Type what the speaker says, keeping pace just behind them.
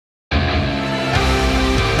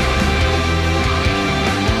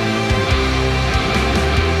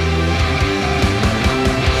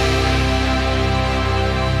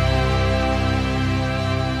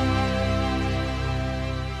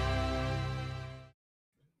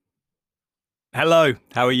Hello,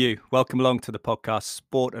 how are you? Welcome along to the podcast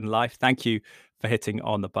Sport and Life. Thank you for hitting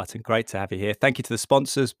on the button. Great to have you here. Thank you to the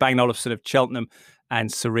sponsors, Bang & Olufsen of Cheltenham and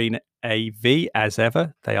Serena AV. As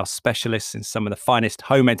ever, they are specialists in some of the finest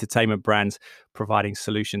home entertainment brands, providing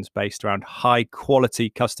solutions based around high quality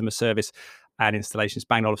customer service and installations.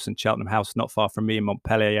 Bang & Olufsen Cheltenham House, not far from me in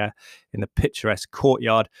Montpellier, in the picturesque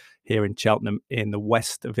courtyard here in Cheltenham in the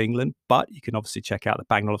west of England. But you can obviously check out the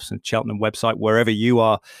Bang & Olufsen Cheltenham website wherever you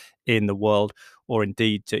are in the world, or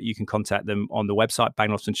indeed you can contact them on the website, Bang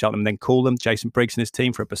 & Olufsen Cheltenham, then call them, Jason Briggs and his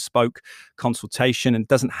team, for a bespoke consultation. And it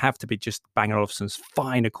doesn't have to be just Bang & Olufsen's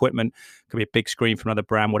fine equipment. It could be a big screen from another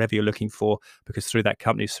brand, whatever you're looking for, because through that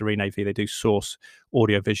company, Serena AV, they do source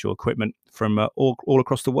audio-visual equipment from all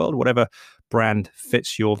across the world, whatever brand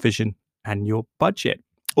fits your vision and your budget.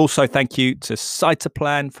 Also, thank you to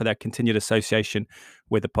Cytoplan for their continued association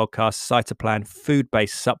with the podcast. Cytoplan,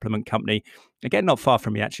 food-based supplement company. Again, not far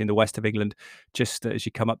from me, actually, in the west of England, just as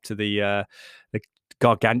you come up to the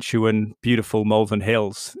gargantuan, beautiful Malvern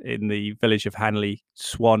Hills in the village of Hanley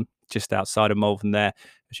Swan, just outside of Malvern there,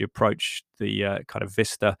 as you approach the kind of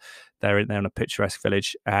vista. They're in a picturesque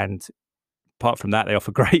village, and apart from that, they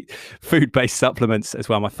offer great food-based supplements as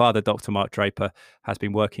well. My father, Dr. Mark Draper, has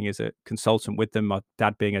been working as a consultant with them. My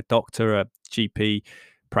dad being a doctor, a GP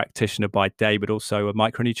practitioner by day, but also a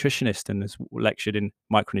micronutritionist, and has lectured in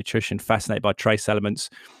micronutrition, fascinated by trace elements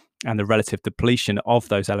and the relative depletion of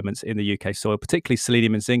those elements in the UK soil, particularly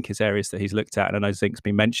selenium and zinc is areas that he's looked at. And I know zinc's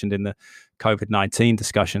been mentioned in the COVID-19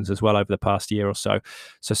 discussions as well over the past year or so.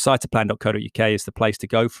 So cytoplan.co.uk is the place to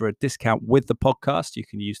go for a discount with the podcast. You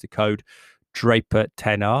can use the code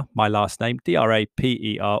Draper10R, my last name,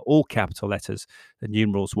 DRAPER, all capital letters, the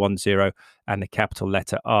numerals 10 and the capital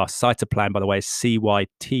letter R. Cytoplan, by the way, is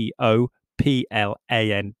cytoplan.co.uk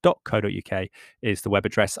is the web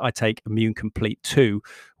address. I take Immune Complete 2,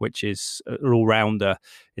 which is an all-rounder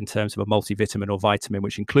in terms of a multivitamin or vitamin,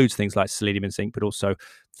 which includes things like selenium and zinc, but also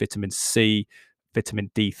vitamin C,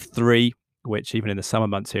 vitamin D3, which even in the summer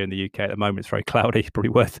months here in the UK at the moment, it's very cloudy. Probably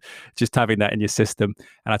worth just having that in your system.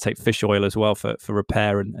 And I take fish oil as well for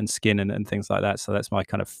repair and skin and things like that. So that's my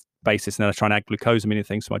kind of basis. And then I try and add glucosamine and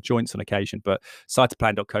things to my joints on occasion. But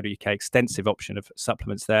cytoplan.co.uk, extensive option of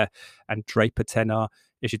supplements there. And Draper10R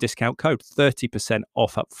is your discount code. 30%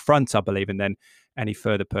 off up front, I believe. And then any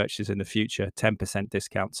further purchases in the future, 10%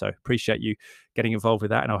 discount. So appreciate you getting involved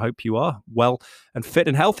with that. And I hope you are well and fit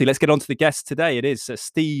and healthy. Let's get on to the guest today. It is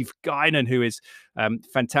Steve Guinan, who is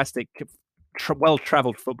fantastic,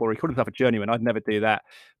 well-travelled footballer. He called himself a journeyman. I'd never do that.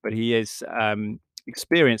 But he is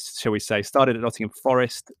experienced, shall we say. Started at Nottingham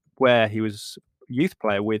Forest, where he was a youth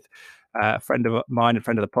player with a friend of mine and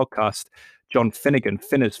friend of the podcast, John Finnegan.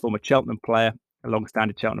 Finner's former Cheltenham player, a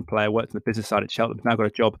long-standing Cheltenham player, worked on the business side at Cheltenham, now got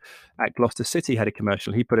a job at Gloucester City, head of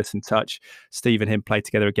commercial. He put us in touch. Steve and him played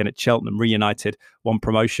together again at Cheltenham, reunited, won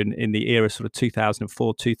promotion in the era sort of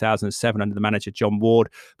 2004, 2007 under the manager John Ward.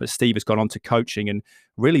 But Steve has gone on to coaching and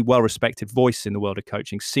really well-respected voice in the world of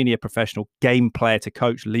coaching, senior professional game player to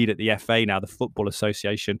coach, lead at the FA now, the Football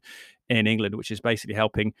Association in England, which is basically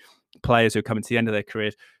helping players who are coming to the end of their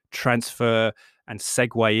careers transfer and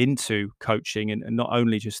segue into coaching, and not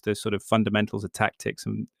only just the sort of fundamentals of tactics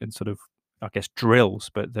and sort of, I guess,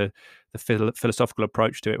 drills, but the philosophical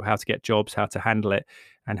approach to it, how to get jobs, how to handle it,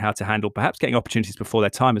 and how to handle perhaps getting opportunities before their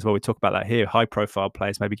time as well. We talk about that here. High profile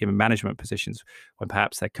players maybe given management positions when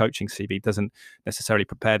perhaps their coaching CV doesn't necessarily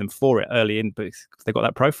prepare them for it early in, but they've got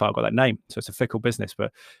that profile, got that name. So it's a fickle business,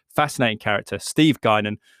 but fascinating character. Steve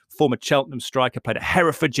Guinan, former Cheltenham striker, played at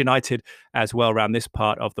Hereford United as well around this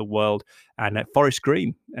part of the world, and at Forest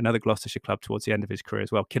Green, another Gloucestershire club towards the end of his career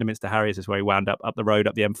as well. Kidderminster Harriers is where he wound up the road,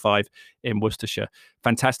 up the M5 in Worcestershire.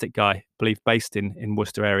 Fantastic guy, I believe based in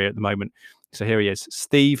Worcester area at the moment. So here he is,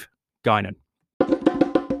 Steve Guinan.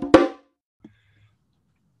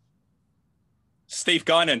 Steve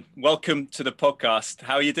Guinan, welcome to the podcast.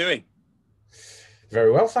 How are you doing?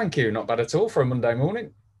 Very well, thank you. Not bad at all for a Monday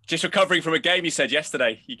morning. Just recovering from a game, you said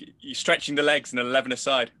yesterday. You're stretching the legs and an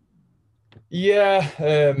 11-a-side. Yeah,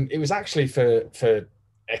 it was actually for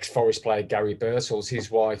ex-Forest player Gary Birtles.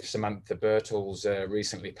 His wife, Samantha Birtles,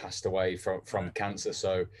 recently passed away from cancer.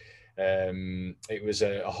 So it was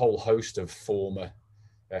a whole host of former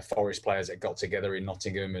Forest players that got together in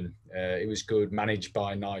Nottingham, and it was good. Managed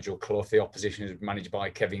by Nigel Clough. The opposition was managed by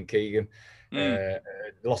Kevin Keegan.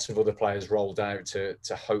 Lots of other players rolled out to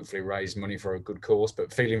hopefully raise money for a good cause,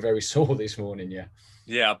 but feeling very sore this morning.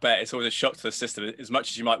 Yeah, I bet it's always a shock to the system. As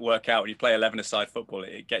much as you might work out when you play 11-a-side football,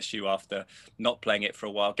 it gets you after not playing it for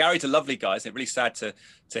a while. Gary's a lovely guy, isn't it? Really sad to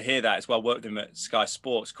hear that as well. Worked with him at Sky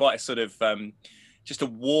Sports. Quite a sort of just a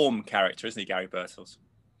warm character, isn't he, Gary Birtles?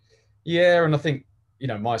 Yeah, and I think,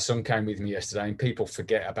 my son came with me yesterday, and people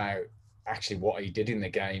forget about actually what he did in the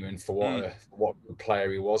game and for Mm. what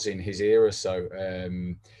player he was in his era. So,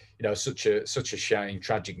 such a shame,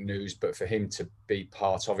 tragic news. But for him to be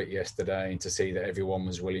part of it yesterday and to see that everyone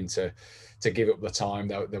was willing to give up the time,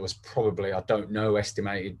 there was probably, I don't know,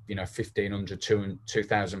 estimated 1,500 to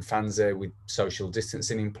 2,000 fans there with social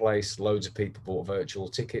distancing in place. Loads of people bought virtual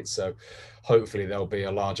tickets, so hopefully there'll be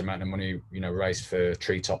a large amount of money raised for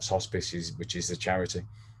Treetops Hospice, which is the charity.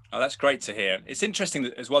 Oh, that's great to hear. It's interesting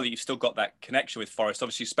that, as well, that you've still got that connection with Forest.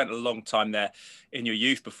 Obviously, you spent a long time there in your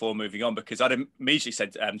youth before moving on, because I'd immediately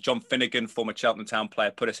said John Finnegan, former Cheltenham Town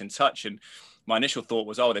player, put us in touch. And my initial thought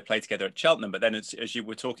was, oh, they played together at Cheltenham. But then, as you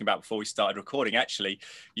were talking about before we started recording, actually,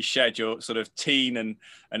 you shared your sort of teen and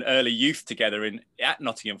early youth together at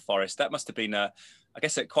Nottingham Forest. That must have been, I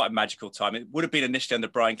guess, quite a magical time. It would have been initially under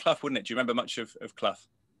Brian Clough, wouldn't it? Do you remember much of Clough?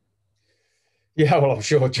 Yeah, well, I'm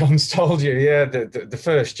sure John's told you. Yeah, the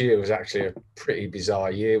first year was actually a pretty bizarre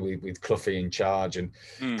year with Cloughie in charge, and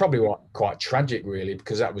probably quite tragic, really,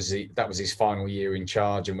 because that was his final year in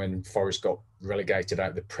charge, and when Forest got relegated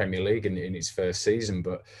out of the Premier League in its first season.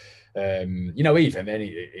 But even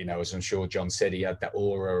then, as I'm sure John said, he had that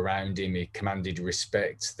aura around him. He commanded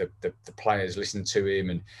respect. The players listened to him,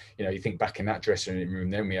 and you think back in that dressing room.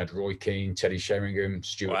 Then we had Roy Keane, Teddy Sheringham,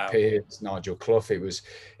 Stuart Pearce, Nigel Clough. It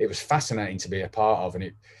was fascinating to be a part of,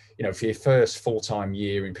 and for your first full-time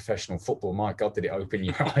year in professional football, my God, did it open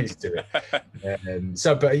your eyes to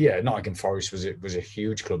it. But yeah, Nottingham Forest was a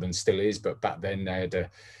huge club and still is. But back then they had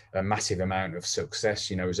a massive amount of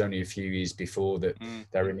success. It was only a few years before that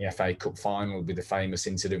they were in the FA Cup final with the famous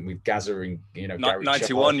incident with Gazza and Gary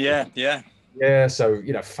 91. Charles. Yeah. So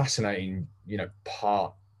fascinating.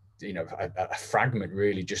 Part. A fragment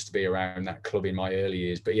really just to be around that club in my early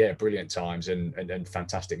years. But yeah, brilliant times and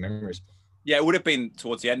fantastic memories. Yeah, it would have been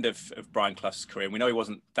towards the end of Brian Clough's career. We know he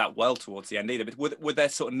wasn't that well towards the end either. But were there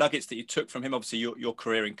sort of nuggets that you took from him? Obviously, your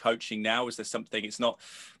career in coaching now, is there something, it's not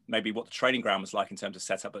maybe what the training ground was like in terms of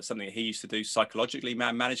setup, but something that he used to do psychologically,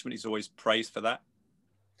 man management? He's always praised for that.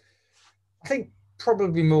 I think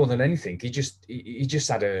probably more than anything, he just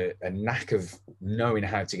had a knack of knowing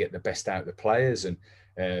how to get the best out of the players, and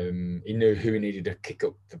he knew who needed to kick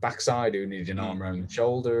up the backside, who needed an arm around the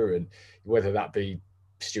shoulder, and whether that be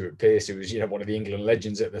Stuart Pearce, who was one of the England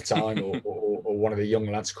legends at the time, or one of the young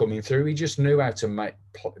lads coming through. He just knew how to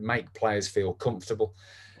make players feel comfortable,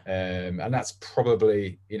 and that's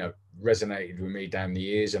probably resonated with me down the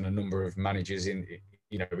years. And a number of managers in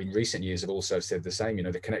recent years have also said the same.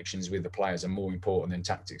 The connections with the players are more important than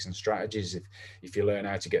tactics and strategies. If you learn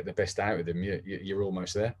how to get the best out of them, you're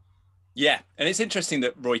almost there. Yeah, and it's interesting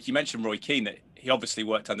that you mentioned Roy Keane, that he obviously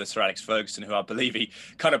worked under Sir Alex Ferguson, who I believe he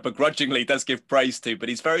kind of begrudgingly does give praise to, but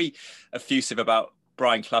he's very effusive about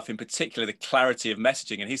Brian Clough, in particular, the clarity of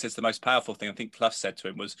messaging. And he says the most powerful thing I think Clough said to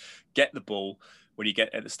him was, get the ball when you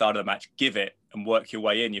get at the start of the match, give it and work your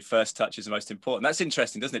way in. Your first touch is the most important. That's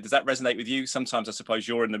interesting, doesn't it? Does that resonate with you? Sometimes I suppose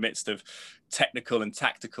you're in the midst of technical and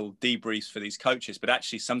tactical debriefs for these coaches, but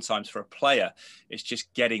actually sometimes for a player, it's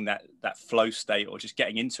just getting that flow state or just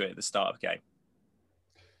getting into it at the start of the game.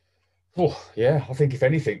 Oh, yeah. I think if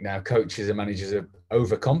anything now, coaches and managers are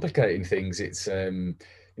overcomplicating things. It's, it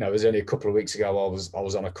was only a couple of weeks ago, I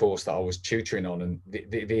was on a course that I was tutoring on, and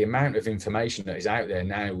the amount of information that is out there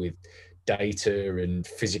now with data and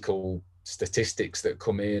physical statistics that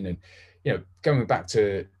come in, and going back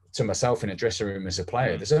to myself in a dressing room as a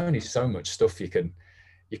player, there's only so much stuff you can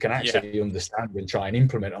actually understand and try and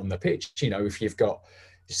implement on the pitch. If you've got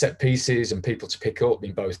set pieces and people to pick up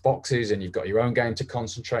in both boxes, and you've got your own game to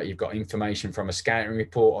concentrate, you've got information from a scouting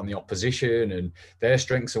report on the opposition and their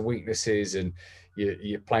strengths and weaknesses, and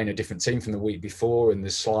you're playing a different team from the week before, and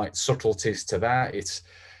there's slight subtleties to that. It's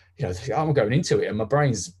I'm going into it and my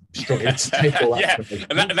brain's struggling to take all that.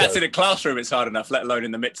 And that's in a classroom, it's hard enough, let alone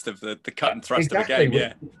in the midst of the cut and thrust of the game.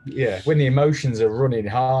 When the emotions are running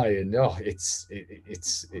high, and it's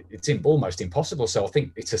almost impossible. So I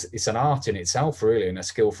think it's an art in itself, really, and a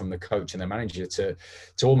skill from the coach and the manager to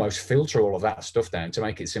almost filter all of that stuff down to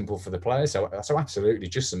make it simple for the players. So absolutely,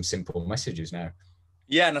 just some simple messages now.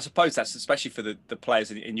 Yeah, and I suppose that's especially for the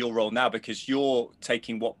players in your role now, because you're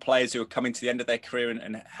taking what players who are coming to the end of their career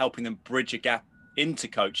and helping them bridge a gap into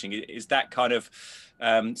coaching. Is that kind of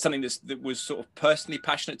something that was sort of personally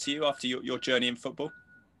passionate to you after your journey in football?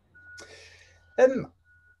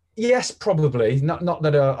 Yes, probably. Not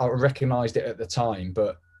that I recognised it at the time,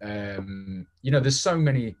 but there's so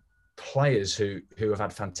many players who have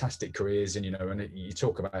had fantastic careers, and and you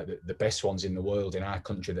talk about the best ones in the world in our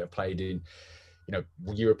country that have played in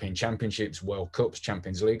European Championships, World Cups,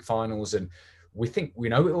 Champions League finals, and we think we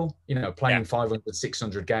know it all, playing Yeah. 500,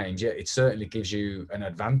 600 games. Yeah, it certainly gives you an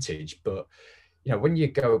advantage. But, when you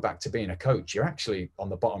go back to being a coach, you're actually on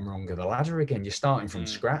the bottom rung of the ladder again. You're starting from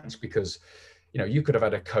scratch because, you could have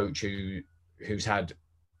had a coach who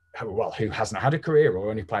hasn't had a career or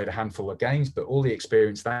only played a handful of games, but all the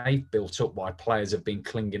experience they've built up while players have been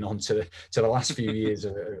clinging on to the last few years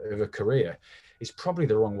of a career is probably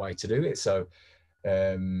the wrong way to do it. So,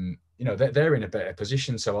 they're in a better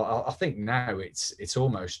position. So I think now it's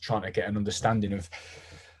almost trying to get an understanding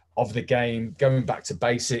of the game, going back to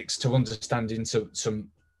basics, to understanding some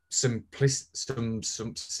simple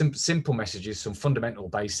messages, some fundamental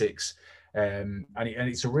basics. And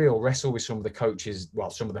it's a real wrestle with some of the coaches,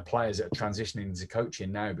 some of the players that are transitioning into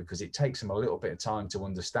coaching now, because it takes them a little bit of time to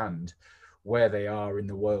understand where they are in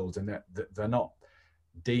the world, and that they're not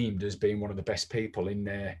deemed as being one of the best people in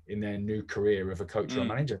their new career of a coach or a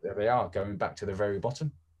manager. They are going back to the very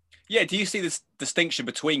bottom. Yeah. Do you see this distinction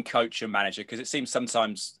between coach and manager? Because it seems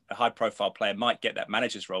sometimes a high profile player might get that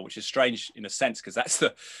manager's role, which is strange in a sense, because that's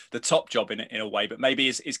the top job in a way. But maybe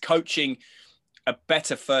is coaching a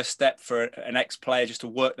better first step for an ex-player just to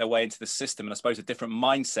work their way into the system? And I suppose a different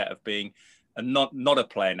mindset of being not a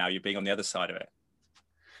player now, you're being on the other side of it.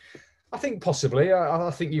 I think possibly.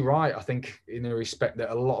 I think you're right. I think in the respect that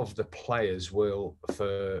a lot of the players will,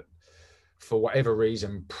 for whatever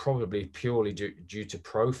reason, probably purely due to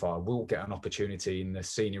profile, will get an opportunity in the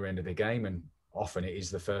senior end of the game, and often it is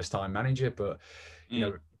the first-time manager. But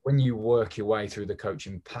when you work your way through the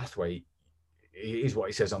coaching pathway, it is what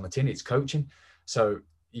it says on the tin. It's coaching. So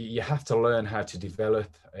you have to learn how to develop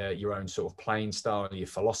your own sort of playing style, your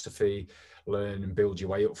philosophy, learn and build your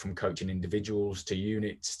way up from coaching individuals to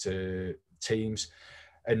units to teams.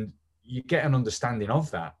 And you get an understanding of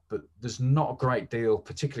that, but there's not a great deal,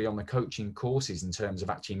 particularly on the coaching courses, in terms of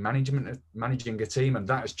actually managing a team. And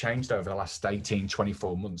that has changed over the last 18,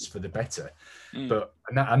 24 months for the better. But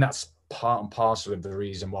that's part and parcel of the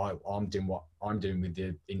reason why I'm doing what I'm doing with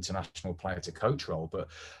the international player to coach role. But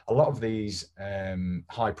a lot of these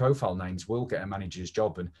high profile names will get a manager's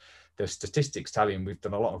job, and the statistics tell you, and we've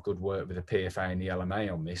done a lot of good work with the PFA and the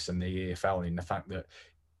LMA on this, and the EFL, in the fact that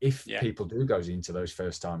if people do go into those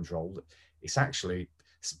first times role, it's actually,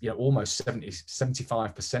 almost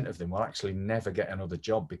 75% of them will actually never get another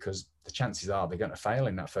job, because the chances are they're going to fail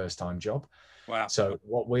in that first time job. Wow. So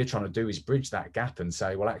what we're trying to do is bridge that gap and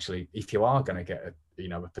say, well, actually, if you are going to get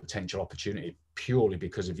a potential opportunity purely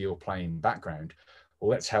because of your playing background, well,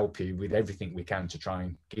 let's help you with everything we can to try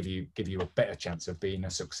and give you a better chance of being a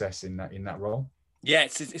success in that role. Yeah,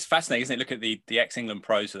 it's fascinating, isn't it? Look at the ex-England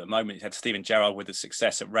pros at the moment. You had Steven Gerrard with the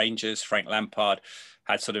success at Rangers. Frank Lampard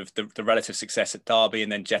had sort of the relative success at Derby,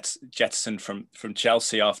 and then jettisoned from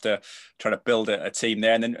Chelsea after trying to build a team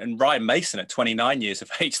there. And Ryan Mason, at 29 years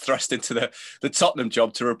of age, thrust into the Tottenham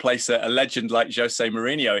job to replace a legend like Jose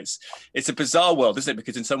Mourinho. It's a bizarre world, isn't it?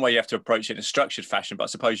 Because in some way you have to approach it in a structured fashion. But I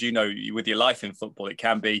suppose, with your life in football, it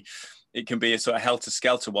can be a sort of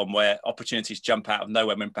helter-skelter one where opportunities jump out of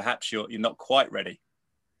nowhere when perhaps you're not quite ready.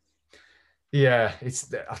 Yeah,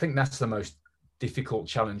 I think that's the most difficult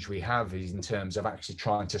challenge we have, is in terms of actually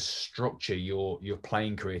trying to structure your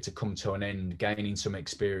playing career to come to an end, gaining some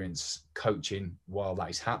experience coaching while that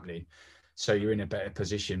is happening. So you're in a better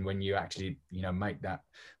position when you actually, make that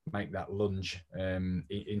lunge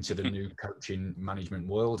into the new coaching management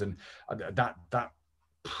world. And that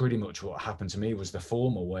pretty much what happened to me was the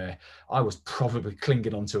former, where I was probably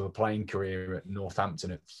clinging onto a playing career at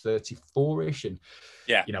Northampton at 34ish, and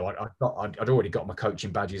I'd already got my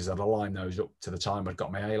coaching badges. I'd aligned those up to the time I'd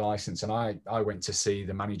got my A license, and I went to see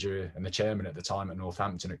the manager and the chairman at the time at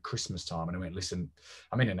Northampton at Christmas time, and I went, listen,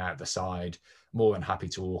 I'm in and out the side, more than happy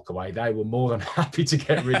to walk away. They were more than happy to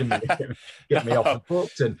get rid of me, get me off the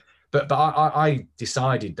books. But I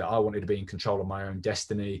decided that I wanted to be in control of my own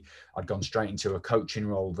destiny. I'd gone straight into a coaching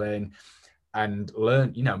role then, and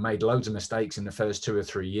learned, made loads of mistakes in the first 2 or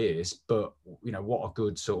 3 years. But, what a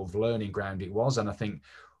good sort of learning ground it was. And I think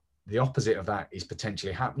the opposite of that is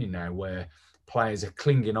potentially happening now, where players are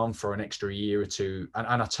clinging on for an extra year or two. And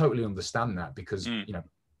I totally understand that, because,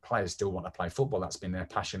 players still want to play football. That's been their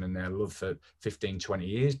passion and their love for 15, 20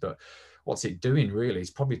 years. But what's it doing really? It's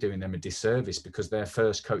probably doing them a disservice, because their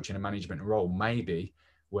first coaching and management role may be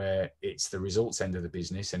where it's the results end of the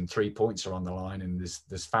business and 3 points are on the line, and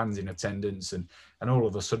there's fans in attendance, and all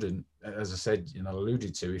of a sudden, as I said,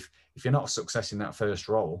 alluded to, if you're not a success in that first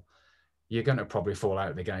role, you're going to probably fall out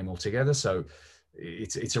of the game altogether. So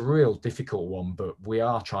it's a real difficult one, but we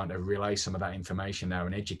are trying to relay some of that information now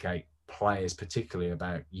and educate players particularly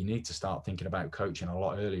about, you need to start thinking about coaching a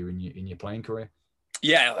lot earlier in your playing career.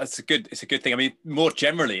 Yeah, it's a good thing. I mean, more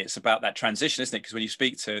generally, it's about that transition, isn't it? Because when you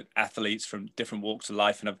speak to athletes from different walks of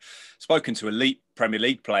life, and I've spoken to elite Premier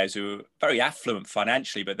League players who are very affluent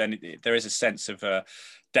financially, but then there is a sense of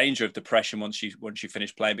danger of depression once you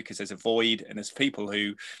finish playing, because there's a void, and there's people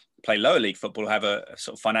who play lower league football have a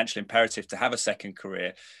sort of financial imperative to have a second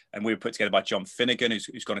career. And we were put together by John Finnegan,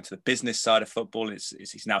 who's gone into the business side of football.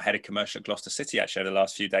 He's now head of commercial at Gloucester City, actually, over the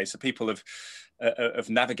last few days. So people have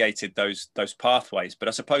navigated those pathways. But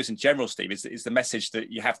I suppose in general, Steve, is the message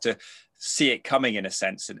that you have to see it coming in a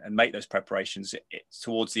sense, and make those preparations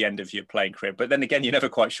towards the end of your playing career. But then again, you're never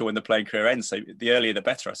quite sure when the playing career ends. So the earlier, the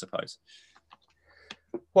better, I suppose.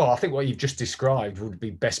 Well, I think what you've just described would be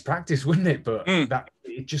best practice, wouldn't it? But that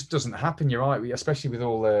it just doesn't happen. You're right, especially with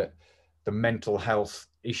all the mental health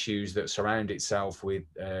issues that surround itself with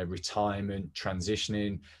retirement,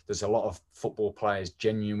 transitioning. There's a lot of football players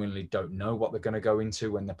genuinely don't know what they're going to go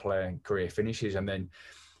into when their playing career finishes, and then,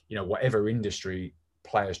 whatever industry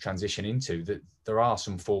players transition into, that there are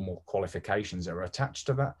some formal qualifications that are attached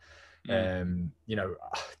to that.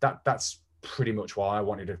 That's pretty much why I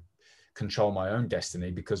wanted to control my own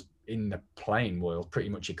destiny, because in the playing world, pretty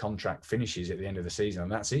much your contract finishes at the end of the season,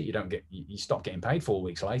 and that's it. You stop getting paid 4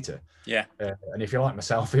 weeks later. Yeah. And if you're like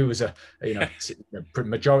myself, who was a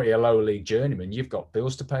majority of lower league journeyman, you've got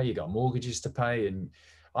bills to pay, you've got mortgages to pay, and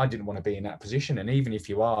I didn't want to be in that position. And even if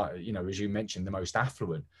you are, as you mentioned, the most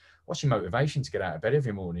affluent, what's your motivation to get out of bed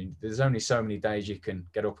every morning? There's only so many days you can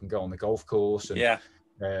get up and go on the golf course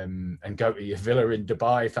and go to your villa in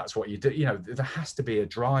Dubai, if that's what you do. There has to be a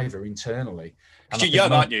driver internally. Because you're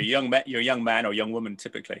young, aren't you? You're a young man or young woman,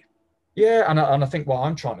 typically. Yeah, and I think what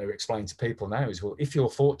I'm trying to explain to people now is, well, if you're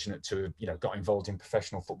fortunate to have, got involved in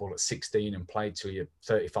professional football at 16 and played till you're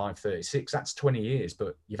 35, 36, that's 20 years,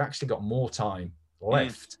 but you've actually got more time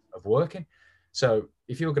left of working. So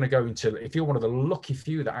if you're one of the lucky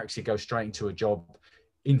few that actually go straight into a job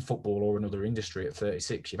in football or another industry at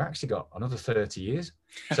 36, you've actually got another 30 years.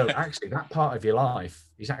 So actually that part of your life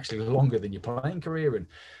is actually longer than your playing career.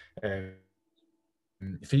 And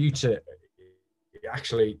for you to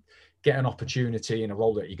actually get an opportunity in a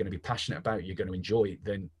role that you're going to be passionate about, you're going to enjoy,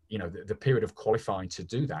 then, the period of qualifying to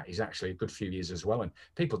do that is actually a good few years as well. And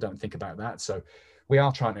people don't think about that. So we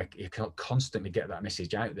are trying to constantly get that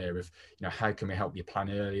message out there of, how can we help you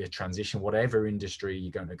plan earlier, transition, whatever industry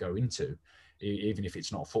you're going to go into. Even if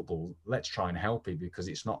it's not football, let's try and help you, because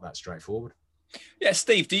it's not that straightforward. Yeah,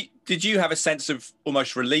 Steve, did you have a sense of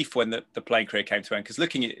almost relief when the playing career came to an end? Because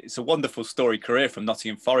it's a wonderful story career from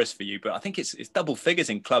Nottingham Forest for you, but I think it's double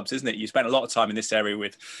figures in clubs, isn't it? You spent a lot of time in this area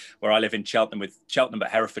where I live in Cheltenham, with Cheltenham,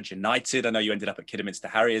 but Hereford United. I know you ended up at Kidderminster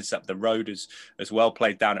Harriers up the road as well,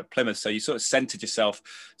 played down at Plymouth. So you sort of centred yourself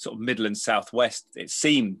sort of Midlands, Southwest, it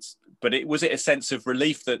seemed. But was it a sense of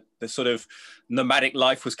relief that the sort of nomadic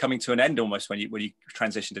life was coming to an end almost when you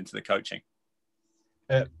transitioned into the coaching?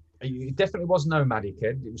 It definitely was nomadic,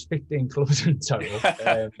 Ed. It was 15 clubs in total.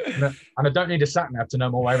 And I don't need a sat nav to know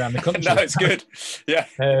my way around the country. No, it's good. Yeah.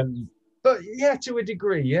 But yeah, to a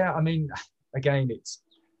degree, yeah. I mean, again, it's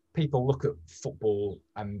people look at football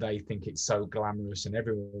and they think it's so glamorous and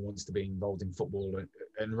everyone wants to be involved in football,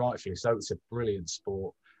 and rightfully so. It's a brilliant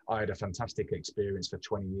sport. I had a fantastic experience for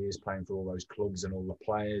 20 years playing for all those clubs and all the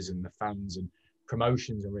players and the fans and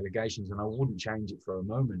promotions and relegations, and I wouldn't change it for a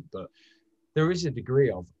moment. But there is a degree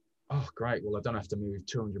of, oh, great, well, I don't have to move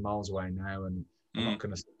 200 miles away now, and I'm not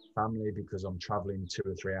going to see family because I'm traveling 2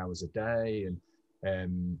 or 3 hours a day.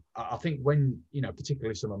 And I think when,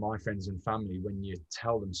 particularly some of my friends and family, when you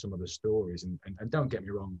tell them some of the stories, and don't get me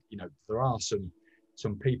wrong, there are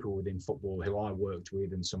some people within football who I worked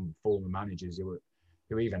with and some former managers who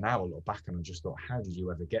even now I look back and I just thought, how did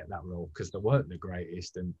you ever get that role? Because they weren't the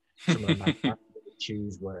greatest, and some of the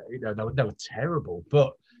choose were, they were terrible.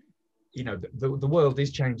 But the world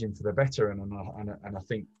is changing for the better, and I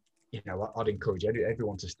think I'd encourage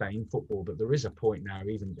everyone to stay in football. But there is a point now,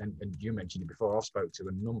 even and you mentioned it before, I've spoke to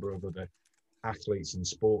a number of other athletes and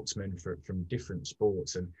sportsmen from different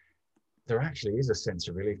sports, and there actually is a sense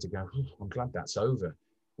of relief to go, oh, I'm glad that's over,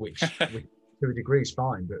 which to a degree is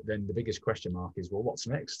fine, but then the biggest question mark is, well, what's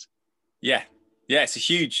next? Yeah, it's a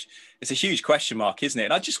huge question mark, isn't it?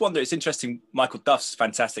 And I just wonder, it's interesting, Michael Duff's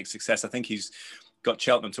fantastic success. I think he's got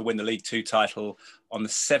Cheltenham to win the League Two title on the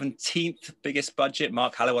 17th biggest budget.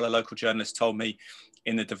 Mark Halliwell, a local journalist, told me,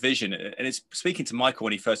 in the division. And it's speaking to Michael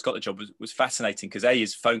when he first got the job was fascinating, because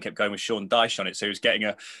his phone kept going with Sean Dyche on it, so he was getting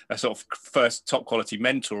a sort of first top quality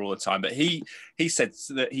mentor all the time. But he he said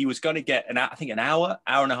that he was going to get I think an hour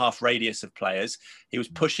and a half radius of players. He was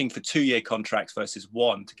pushing for 2-year contracts versus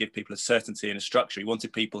 1 to give people a certainty and a structure. He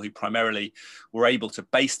wanted people who primarily were able to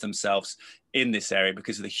base themselves in this area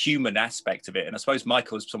because of the human aspect of it. And I suppose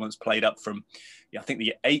Michael is someone that's played up from, I think,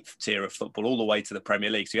 the 8th tier of football all the way to the Premier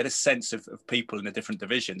League. So you had a sense of people in the different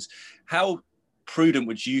divisions. How prudent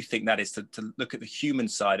would you think that is to look at the human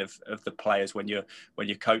side of the players when you're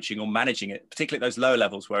coaching or managing it, particularly at those lower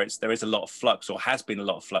levels where there is a lot of flux, or has been a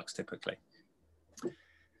lot of flux typically?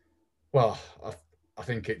 Well, I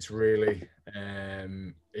think it's really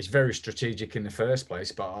it's very strategic in the first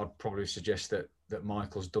place, but I'd probably suggest that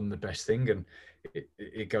Michael's done the best thing, and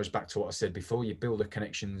it goes back to what I said before. You build the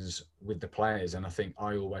connections with the players, and I think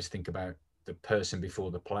I always think about the person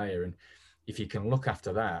before the player, and if you can look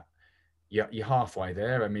after that, you're halfway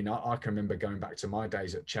there. I mean, I can remember going back to my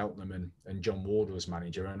days at Cheltenham and John Ward was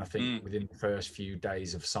manager, and I think within the first few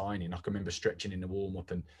days of signing, I can remember stretching in the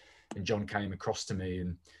warm-up, and John came across to me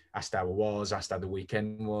and asked how I was, asked how the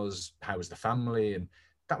weekend was, how was the family, and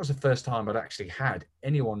that was the first time I'd actually had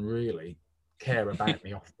anyone really care about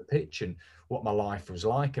me off the pitch and what my life was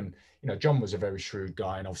like. And John was a very shrewd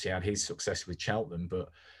guy, and obviously had his success with Cheltenham, but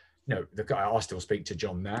the guy, I still speak to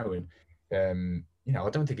John now, and I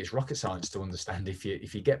don't think it's rocket science to understand if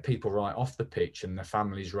you get people right off the pitch and their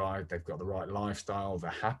family's right, they've got the right lifestyle,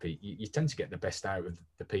 they're happy, you tend to get the best out of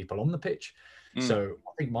the people on the pitch. So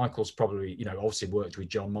I think Michael's probably, obviously worked with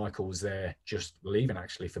John. Michael was there just leaving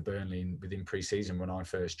actually for Burnley within pre-season when I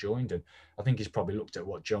first joined. And I think he's probably looked at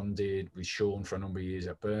what John did with Sean for a number of years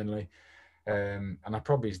at Burnley. And I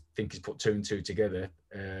probably think he's put 2 and 2 together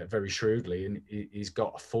very shrewdly. And he's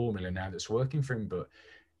got a formula now that's working for him. But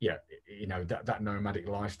yeah, that nomadic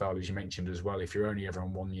lifestyle, as you mentioned as well, if you're only ever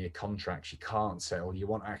on 1-year contracts, you can't settle. You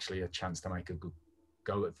want actually a chance to make a good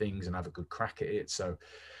go at things and have a good crack at it. So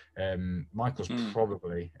Michael's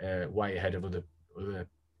probably way ahead of other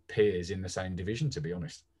peers in the same division, to be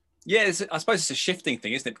honest. Yeah, I suppose it's a shifting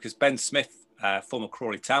thing, isn't it? Because Ben Smith, former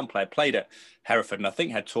Crawley Town player, played at Hereford, and I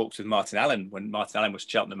think had talks with Martin Allen when Martin Allen was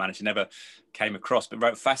Cheltenham manager, never came across, but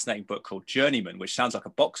wrote a fascinating book called Journeyman, which sounds like a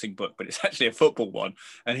boxing book, but it's actually a football one.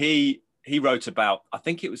 And he wrote about, I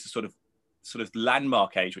think it was the sort of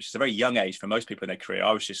landmark age, which is a very young age for most people in their career.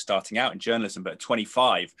 I was just starting out in journalism, but at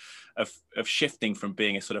 25, of shifting from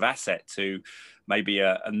being a sort of asset to maybe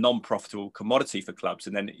a non-profitable commodity for clubs,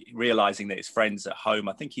 and then realizing that his friends at home,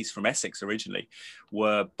 I think he's from Essex originally,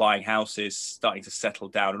 were buying houses, starting to settle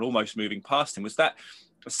down and almost moving past him. Was that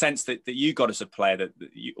a sense that you got as a player, that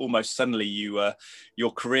you almost suddenly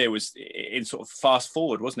your career was in sort of fast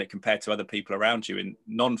forward, wasn't it, compared to other people around you in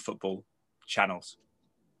non-football channels?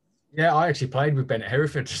 Yeah, I actually played with Ben at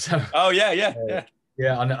Hereford. So. Oh, yeah.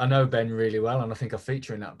 Yeah, I know Ben really well, and I think I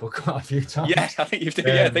feature in that book quite a few times. Yeah, I think you've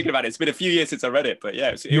thinking about it. It's been a few years since I read it, but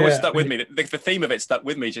yeah, it always stuck with me. The theme of it stuck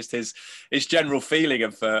with me, just his general feeling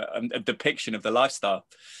of a depiction of the lifestyle.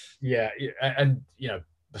 Yeah, and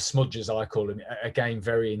the smudge, as I call him, again,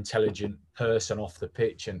 very intelligent person off the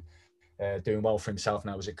pitch, and doing well for himself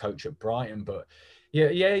now as a coach at Brighton. But yeah,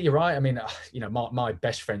 you're right. I mean, my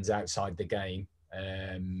best friends outside the game,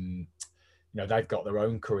 they've got their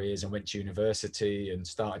own careers and went to university and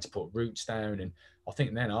started to put roots down. And I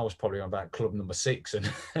think then I was probably on about club number 6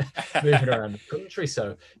 and moving around the country.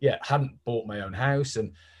 So yeah, hadn't bought my own house.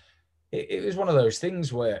 And it was one of those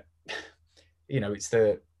things where, it's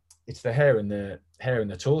the hair and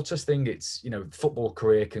the tortoise thing. It's, football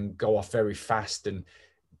career can go off very fast and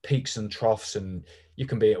peaks and troughs, and you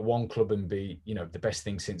can be at one club and be, the best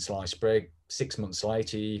thing since sliced bread. 6 months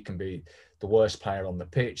later, you can be the worst player on the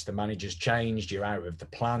pitch. The manager's changed, you're out of the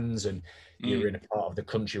plans, and you're in a part of the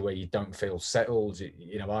country where you don't feel settled.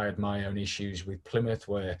 I had my own issues with Plymouth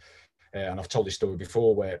where, and I've told this story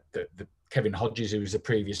before, where the Kevin Hodges, who was the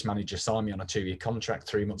previous manager, signed me on a 2-year contract.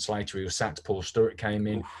 3 months later, he was sacked. Paul Sturrock came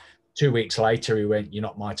in. 2 weeks later, he went, "You're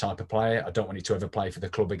not my type of player. I don't want you to ever play for the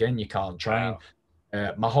club again. You can't train."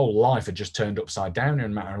 Wow. My whole life had just turned upside down in a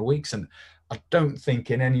matter of weeks. And I don't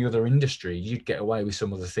think in any other industry you'd get away with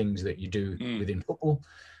some of the things that you do within football.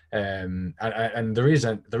 And there is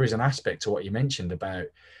an aspect to what you mentioned about,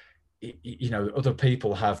 other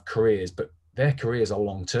people have careers, but their careers are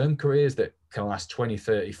long-term careers that can last 20,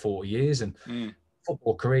 30, 40 years. And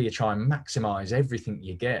football career, you try and maximize everything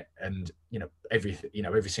you get. And,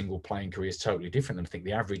 every single playing career is totally different. And I think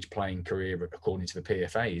the average playing career, according to the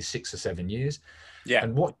PFA, is 6 or 7 years. Yeah.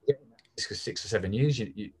 And what you get is 6 or 7 years,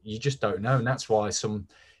 you just don't know. And that's why some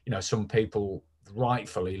people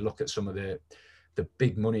rightfully look at some of the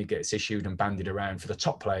big money gets issued and bandied around for the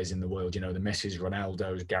top players in the world, the Messis,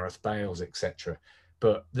 Ronaldos, Gareth Bales, etc.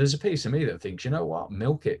 But there's a piece of me that thinks, you know what,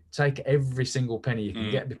 milk it. Take every single penny you can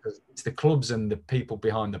get, because it's the clubs and the people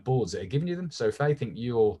behind the boards that are giving you them. So if they think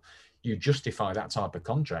you justify that type of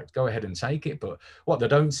contract, go ahead and take it. But what they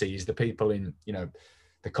don't see is the people in, you know,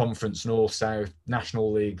 the conference, North, South,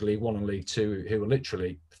 National League, League One and League Two, who are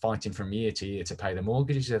literally fighting from year to year to pay the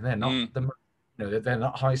mortgages. And they're not they're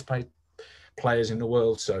not highest paid players in the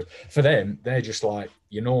world. So for them, they're just like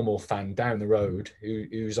your normal fan down the road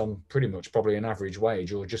who's on pretty much probably an average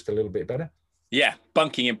wage or just a little bit better. Yeah,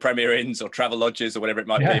 bunking in Premier Inns or travel lodges or whatever it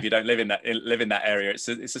might be if you don't live in that area. It's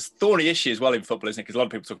a thorny issue as well in football, isn't it? Because a lot of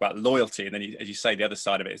people talk about loyalty, and then as you say, the other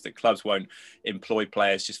side of it is that clubs won't employ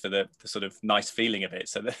players just for the sort of nice feeling of it.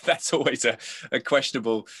 So that's always a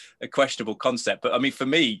questionable concept. But I mean, for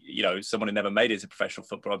me, you know, someone who never made it as a professional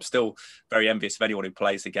footballer, I'm still very envious of anyone who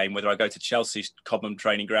plays the game. Whether I go to Chelsea's Cobham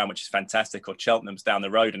training ground, which is fantastic, or Cheltenham's down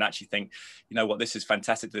the road, and actually think, you know what, this is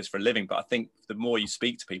fantastic to do this for a living. But I think the more you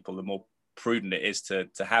speak to people, the more prudent it is to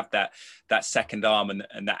have that second arm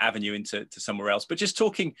and that avenue into somewhere else. But just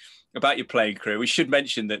talking about your playing career, we should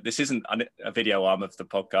mention that this isn't a video arm of the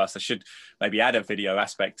podcast. I should maybe add a video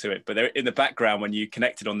aspect to it. But there, in the background, when you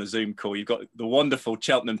connected on the Zoom call, you've got the wonderful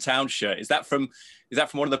Cheltenham Town shirt. Is that from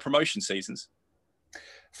one of the promotion seasons?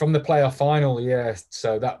 From the playoff final, yeah.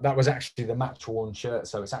 So that was actually the match worn shirt.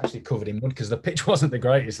 So it's actually covered in mud because the pitch wasn't the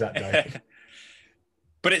greatest that day.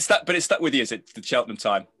 But it stuck with you, is it, the Cheltenham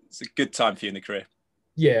time? It's a good time for you in the career.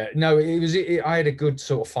 Yeah, no, I had a good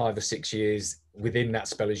sort of 5 or 6 years within that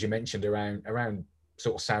spell, as you mentioned, around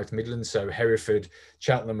sort of South Midlands. So Hereford,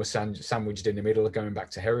 Cheltenham was sandwiched in the middle, going back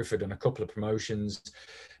to Hereford and a couple of promotions.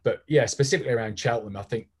 But yeah, specifically around Cheltenham, I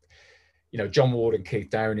think, you know, John Ward and Keith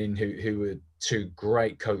Downing, who were two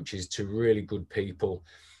great coaches, two really good people.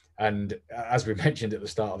 And as we mentioned at the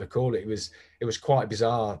start of the call, it was quite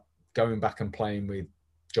bizarre going back and playing with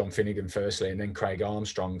John Finnegan firstly, and then Craig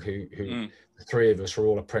Armstrong, who the three of us were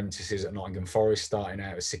all apprentices at Nottingham Forest, starting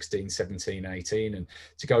out at 16, 17, 18, and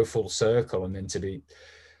to go full circle and then to be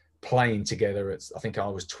playing together I think I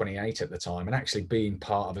was 28 at the time, and actually being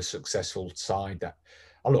part of a successful side that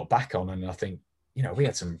I look back on and I think, you know, we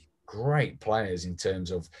had some great players in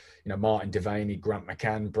terms of, you know, Martin Devaney, Grant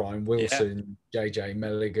McCann, Brian Wilson, JJ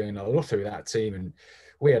Milligan. I looked through that team and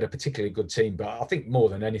we had a particularly good team, but I think more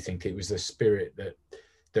than anything, it was the spirit that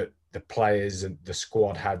the players and the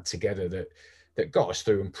squad had together that got us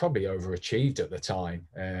through and probably overachieved at the time,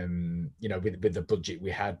 you know, with the budget we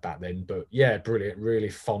had back then. But yeah, brilliant, really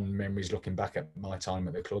fond memories looking back at my time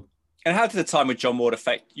at the club. And how did the time with John Ward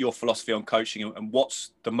affect your philosophy on coaching, and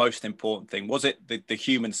what's the most important thing? Was it the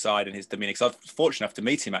human side and his demeanour? Because I was fortunate enough to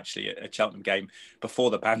meet him actually at a Cheltenham game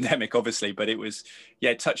before the pandemic, obviously, but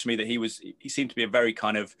it touched me that he seemed to be a very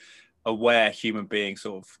kind of aware human being,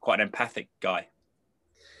 sort of quite an empathic guy.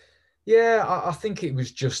 Yeah, I think it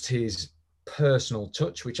was just his personal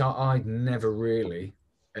touch, which I'd never really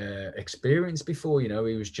experienced before. You know,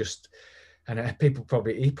 he was just, and he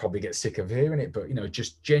probably gets sick of hearing it, but, you know,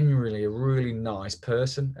 just genuinely a really nice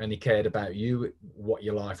person, and he cared about you, what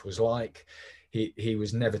your life was like. He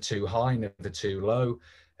was never too high, never too low.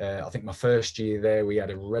 I think my first year there, we had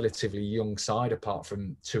a relatively young side, apart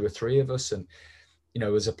from 2 or 3 of us, and, you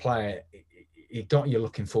know, as a player, it got you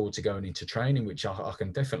looking forward to going into training, which I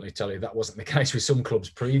can definitely tell you that wasn't the case with some clubs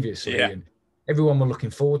previously. Yeah. And everyone were looking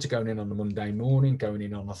forward to going in on a Monday morning, going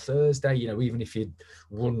in on a Thursday, you know, even if you'd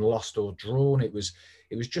won, lost or drawn, it was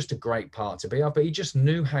just a great part to be at. But he just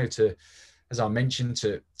knew how to, as I mentioned,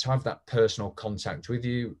 to have that personal contact with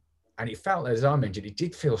you. And it felt, as I mentioned, it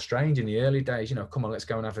did feel strange in the early days, you know, come on, let's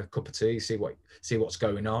go and have a cup of tea, see what's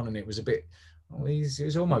going on. And it was a bit, well, he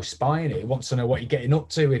was almost spying it. He wants to know what you're getting up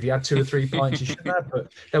to. If you had 2 or 3 pints, you should have.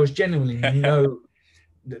 But there was genuinely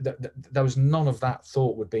there was none of that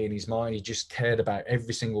thought would be in his mind. He just cared about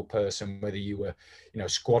every single person, whether you were, you know,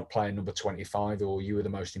 squad player number 25 or you were the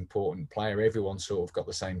most important player. Everyone sort of got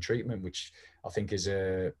the same treatment, which I think is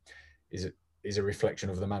a reflection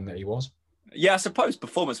of the man that he was. Yeah, I suppose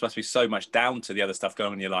performance must be so much down to the other stuff going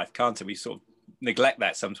on in your life, can't it? We sort of neglect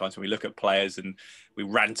that sometimes when we look at players and we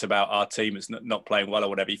rant about our team as not playing well or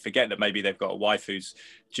whatever. You forget that maybe they've got a wife who's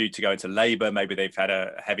due to go into labour, maybe they've had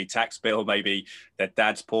a heavy tax bill, maybe their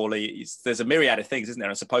dad's poorly. There's a myriad of things, isn't there?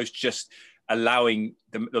 I suppose just allowing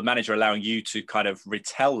the manager allowing you to kind of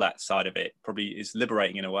retell that side of it probably is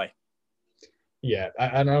liberating in a way. Yeah,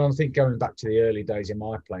 and I think going back to the early days in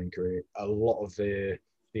my playing career, a lot of the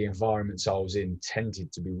environments I was in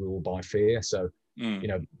tended to be ruled by fear. So, you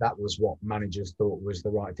know, that was what managers thought was the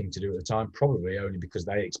right thing to do at the time, probably only because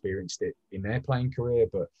they experienced it in their playing career.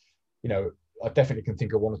 But, you know, I definitely can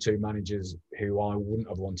think of one or two managers who I wouldn't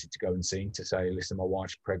have wanted to go and see to say, listen, my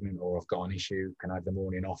wife's pregnant or I've got an issue, can I have the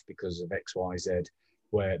morning off because of X, Y, Z,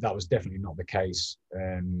 where that was definitely not the case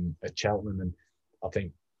at Cheltenham. And I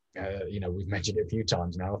think, we've mentioned it a few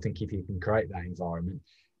times now. I think if you can create that environment,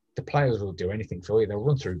 the players will do anything for you. They'll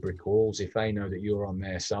run through brick walls. If they know that you're on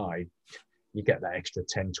their side, you get that extra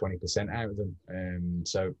 10, 20% out of them.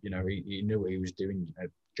 So, he knew what he was doing,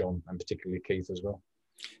 John, and particularly Keith as well.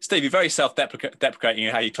 Steve, you're very self-deprecating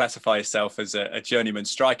in how you classify yourself as a journeyman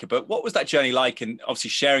striker. But what was that journey like? And obviously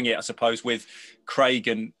sharing it, I suppose, with Craig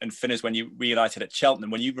and Finners when you reunited at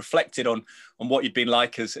Cheltenham, when you reflected on what you'd been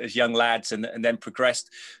like as young lads and then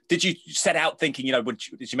progressed. Did you set out thinking,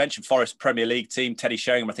 as you mentioned, Forest Premier League team, Teddy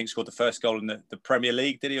Sheringham, I think, scored the first goal in the Premier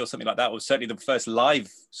League, did he, or something like that? Or certainly the first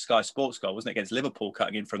live Sky Sports goal, wasn't it, against Liverpool,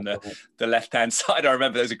 cutting in from the left-hand side? I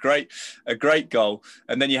remember there was a great goal.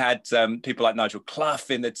 And then you had people like Nigel Clough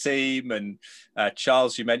in the team, and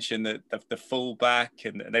Charles, you mentioned the fullback,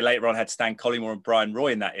 and they later on had Stan Collymore and Brian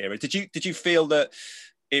Roy in that era. Did you feel that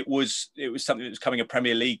it was something that was coming, a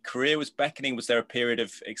Premier League career was beckoning? Was there a period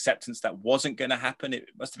of acceptance that wasn't going to happen? It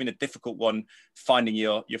must have been a difficult one, finding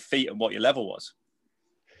your feet and what your level was.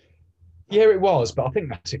 Yeah, it was, but I think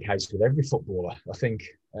that's the case with every footballer. I think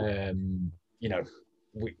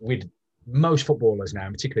with most footballers now,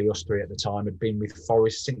 particularly us three at the time, had been with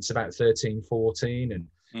Forest since about 13, 14, and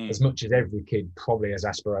as much as every kid probably has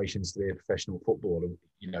aspirations to be a professional footballer,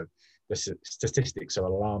 the statistics are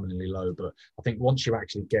alarmingly low. But I think once you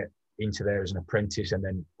actually get into there as an apprentice, and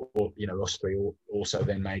then us three also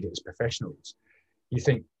then made it as professionals, you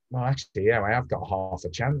think, well, actually, yeah, I have got half a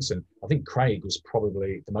chance. And I think Craig was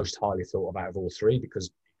probably the most highly thought about of all three,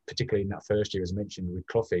 because particularly in that first year, as mentioned with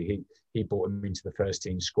Cloughie, he brought him into the first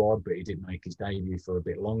team squad, but he didn't make his debut for a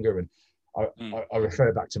bit longer. And I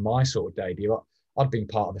refer back to my sort of debut. I'd been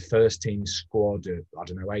part of the first team squad of,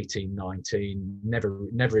 18, 19,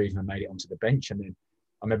 never even made it onto the bench. And then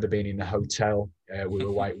I remember being in the hotel. We were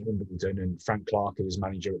away at Wimbledon, and Frank Clark, who was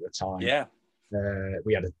manager at the time. Yeah.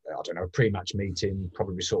 We had a pre-match meeting,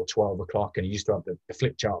 probably sort of 12 o'clock, and he used to have the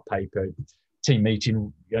flip chart paper. Team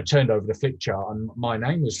meeting, turned over the flip chart, and my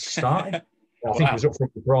name was starting. I think it was up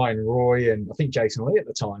front with Brian Roy and I think Jason Lee at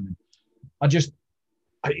the time. And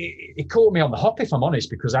it caught me on the hop, if I'm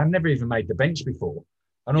honest, because I'd never even made the bench before.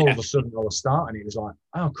 And all of a sudden I was starting. It was like,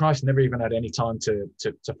 oh Christ, I never even had any time to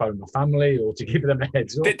phone my family or to give them a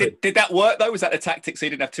heads up. Did that work though? Was that the tactic, so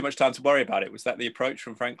you didn't have too much time to worry about it? Was that the approach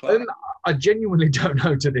from Frank Clark? I genuinely don't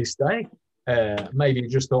know to this day. Maybe he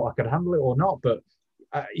just thought I could handle it or not, but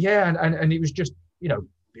and it was just,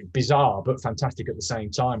 bizarre but fantastic at the same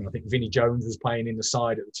time. And I think Vinnie Jones was playing in the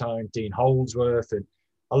side at the time, Dean Holdsworth, and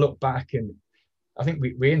I look back and I think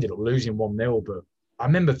we ended up losing 1-0, but I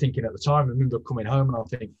remember thinking at the time, coming home and I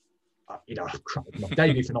think, my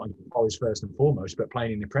debut for Nottingham Forest first and foremost, but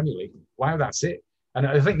playing in the Premier League, wow, that's it. And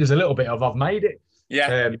I think there's a little bit of I've made it.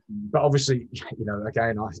 Yeah. But obviously,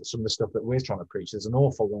 again, some of the stuff that we're trying to preach, there's an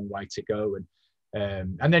awful long way to go.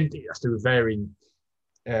 And then through varying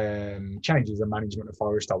changes of management of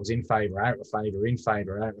Forest, I was in favour, out of favour,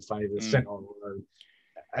 sent on loan.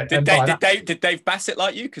 Did Dave Bassett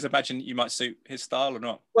like you? Because I imagine you might suit his style or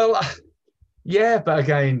not. Well, yeah, but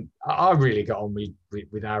again, I really got on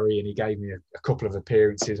with Harry, and he gave me a couple of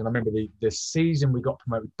appearances. And I remember the season we got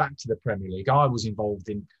promoted back to the Premier League, I was involved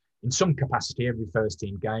in some capacity every first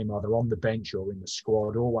team game, either on the bench or in the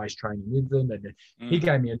squad, always training with them. And he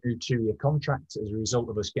gave me a new 2-year contract as a result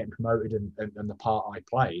of us getting promoted and the part I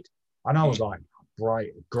played. And I was like,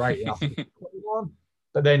 great enough.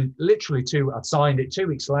 But then literally I'd signed it 2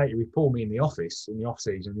 weeks later. He pulled me in the office in the off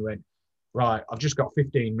season. He went, right, I've just got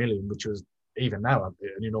 15 million, which was even now an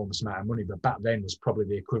enormous amount of money, but back then was probably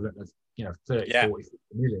the equivalent of 30, 40, 50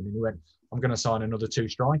 million. And he went, I'm going to sign another 2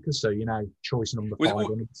 strikers, so choice number 5.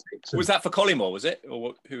 Was that for Collymore? Was it,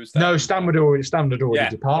 or who was that? No, Stan had already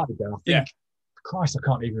departed there. I think, Christ, I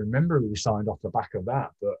can't even remember who signed off the back of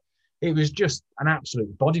that, but it was just an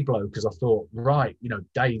absolute body blow, because I thought, right,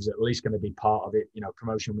 Dave's at least going to be part of it.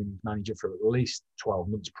 Promotion winning manager for at least 12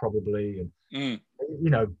 months probably, and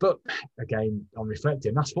but again, on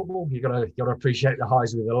reflecting, that's football. You got to appreciate the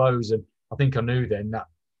highs with the lows, and I think I knew then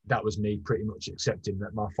that was me pretty much accepting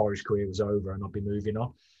that my Forest career was over and I'd be moving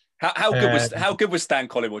on. How good was Stan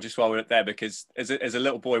Collymore, just while we're there? Because as a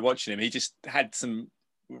little boy watching him, he just had some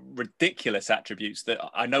ridiculous attributes that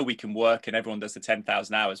I know we can work, and everyone does the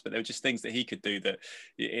 10,000 hours, but there were just things that he could do that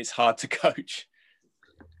it's hard to coach.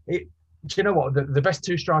 Do you know what? The best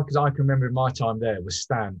 2 strikers I can remember in my time there was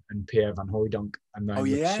Stan and Pierre Van Hooijdonk, and they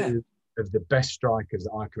were 2 of the best strikers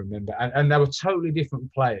that I can remember. And they were totally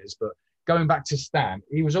different players, but going back to Stan,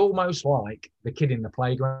 he was almost like the kid in the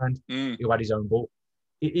playground who had his own ball.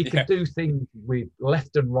 He could do things with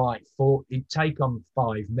left and right foot. He'd take on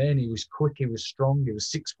 5 men. He was quick. He was strong. He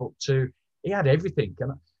was 6'2". He had everything.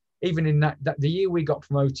 And even in that the year we got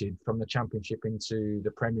promoted from the Championship into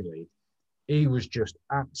the Premier League, he was just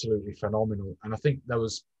absolutely phenomenal. And I think there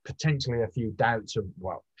was potentially a few doubts of,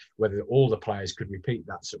 well, whether all the players could repeat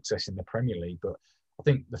that success in the Premier League. But I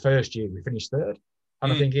think the first year we finished 3rd.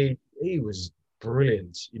 And I think he was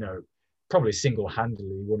brilliant, you know, probably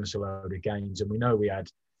single-handedly won us a load of games. And we know we had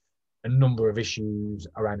a number of issues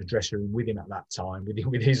around the dressing room with him at that time,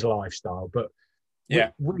 with his lifestyle. But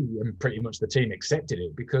we and pretty much the team accepted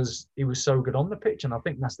it because he was so good on the pitch. And I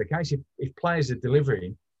think that's the case. If players are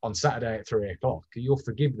delivering on Saturday at 3 o'clock, you'll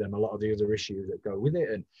forgive them a lot of the other issues that go with it.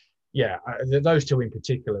 And yeah, those two in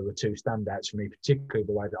particular were two standouts for me, particularly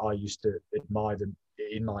the way that I used to admire them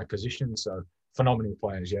in my position. So phenomenal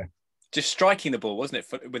players, yeah. Just striking the ball, wasn't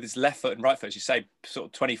it? With his left foot and right foot, as you say, sort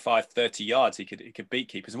of 25, 30 yards, he could beat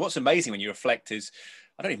keepers. And what's amazing when you reflect is,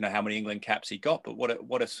 I don't even know how many England caps he got, but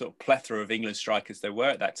what a sort of plethora of England strikers there were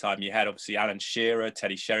at that time. You had obviously Alan Shearer,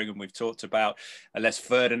 Teddy Sheringham, we've talked about, Les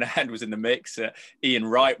Ferdinand was in the mix, Ian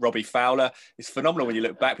Wright, Robbie Fowler. It's phenomenal when you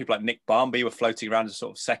look back. People like Nick Barmby were floating around as a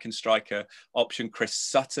sort of second striker option. Chris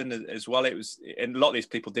Sutton as well. And a lot of these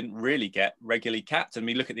people didn't really get regularly capped. I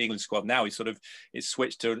mean, look at the England squad now. It's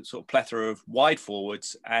switched to a sort of plethora of wide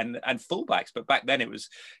forwards and fullbacks. But back then it was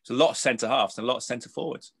a lot of centre halves and a lot of centre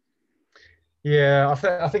forwards. Yeah,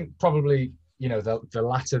 I think probably, you know, the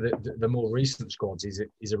latter, the more recent squads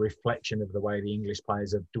is a reflection of the way the English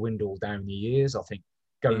players have dwindled down the years. I think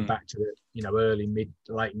going back to the, you know, early,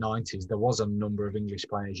 late 90s, there was a number of English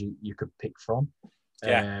players you could pick from.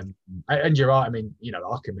 Yeah. And you're right. I mean, you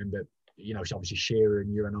know, I can remember, you know, obviously Shearer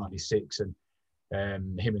in Euro 96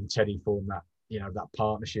 and him and Teddy formed that, you know, that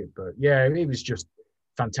partnership. But yeah, it was just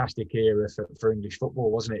fantastic era for English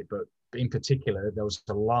football, wasn't it? But in particular, there was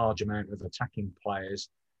a large amount of attacking players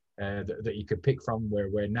that you could pick from.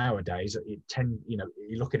 Where nowadays, you know,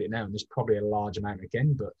 you look at it now, and there's probably a large amount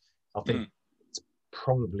again. But I think it's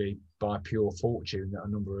probably by pure fortune that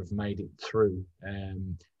a number have made it through.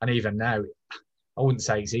 And even now, I wouldn't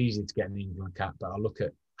say it's easy to get an England cap, but I look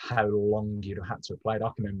at how long you'd have had to have played.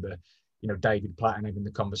 I can remember, you know, David Platt and having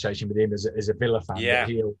the conversation with him as a Villa fan. Yeah.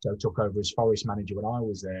 But he also took over as Forest manager when I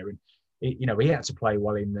was there, and you know, he had to play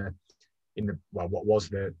well in the what was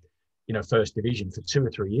the, you know, first division for 2 or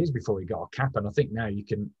 3 years before he got a cap. And I think now you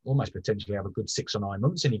can almost potentially have a good 6 or 9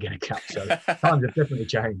 months and you get a cap. So times have definitely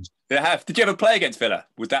changed. They have. Did you ever play against Villa?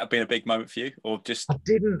 Would that have been a big moment for you, or just? I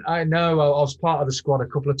didn't. I know I was part of the squad a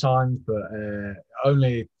couple of times, but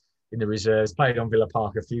only in the reserves. Played on Villa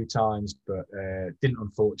Park a few times, but didn't,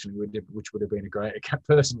 unfortunately, which would have been a great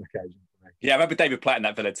personal occasion for me. Yeah, I remember David Platt in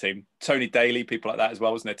that Villa team. Tony Daly, people like that as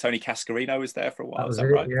well, wasn't there? Tony Cascarino was there for a while. That was that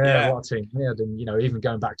it, right? Yeah, what a team. Yeah, and, you know, even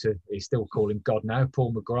going back to, he's still calling God now,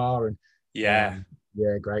 Paul McGrath. And yeah,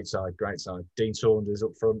 great side. Dean Saunders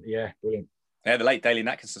up front. Yeah, brilliant. Yeah, the late Daley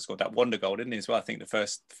Atkinson scored that wonder goal, didn't he, as well? I think the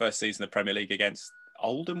first season of the Premier League against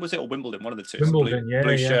Oldham, was it, or Wimbledon? One of the two. Wimbledon,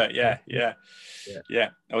 blue shirt. Yeah. I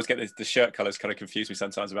always get the shirt colours kind of confuse me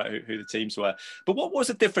sometimes about who the teams were. But what was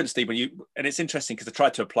the difference, Steve, when you? And it's interesting because I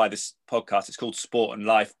tried to apply this podcast. It's called Sport and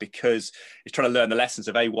Life because it's trying to learn the lessons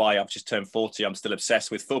of why I've just turned 40. I'm still obsessed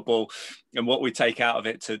with football, and what we take out of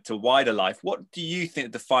it to wider life. What do you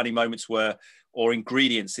think the defining moments were, or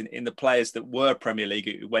ingredients in the players that were Premier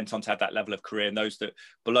League who went on to have that level of career, and those that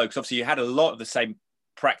below? Because obviously you had a lot of the same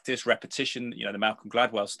practice, repetition, you know, the Malcolm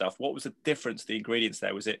Gladwell stuff. What was the difference, the ingredients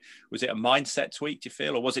there? Was it a mindset tweak, do you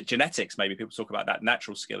feel, or was it genetics? Maybe people talk about that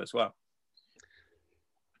natural skill as well.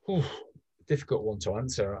 Difficult one to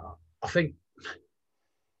answer. I think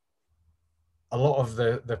a lot of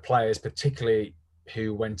the players, particularly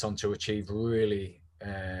who went on to achieve really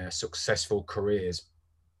successful careers,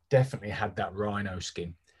 definitely had that rhino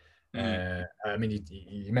skin. I mean,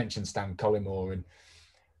 you mentioned Stan Collymore, and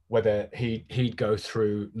whether he'd go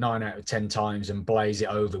through 9 out of 10 times and blaze it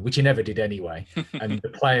over, which he never did anyway. And the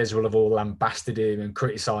players will have all lambasted him and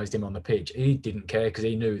criticised him on the pitch. He didn't care because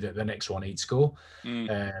he knew that the next one he'd score.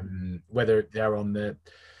 Whether they're on the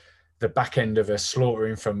back end of a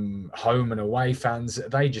slaughtering from home and away fans,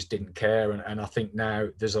 they just didn't care. And I think now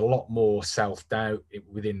there's a lot more self-doubt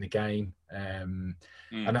within the game. And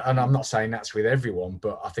I'm not saying that's with everyone,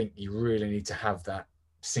 but I think you really need to have that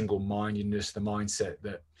single-mindedness, the mindset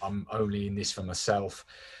that I'm only in this for myself.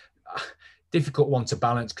 Difficult one to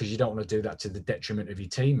balance because you don't want to do that to the detriment of your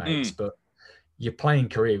teammates, but your playing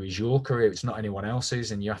career is your career, it's not anyone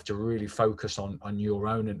else's, and you have to really focus on your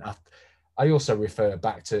own. And I also refer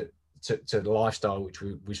back to to the lifestyle which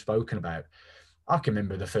we've spoken about, I can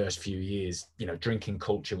remember the first few years, drinking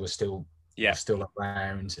culture was still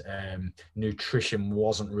around. Nutrition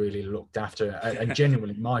wasn't really looked after, and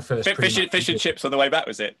genuinely, my first fish and chips on the way back,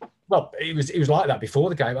 was it? Well, it was like that before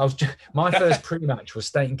the game. My first pre-match was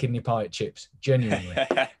steak and kidney pie at Chips, genuinely.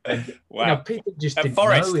 And, wow. People just didn't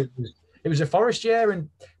know it was a Forest, and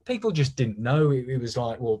people just didn't know. It was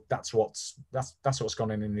like, well, that's what's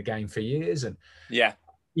gone on in the game for years, and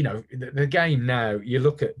the game now. You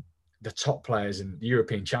look at the top players in the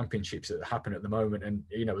European Championships that happen at the moment, and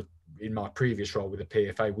in my previous role with the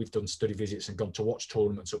PFA, we've done study visits and gone to watch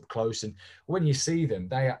tournaments up close, and when you see them,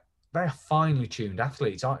 they are finely tuned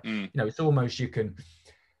athletes. It's almost, you can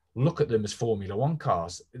look at them as Formula One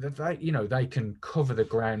cars. They can cover the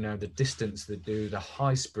ground now, the distance they do, the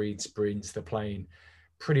high speed sprints. They're playing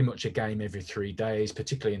pretty much a game every 3 days,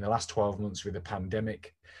 particularly in the last 12 months with the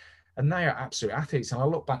pandemic, and they are absolute athletes. And I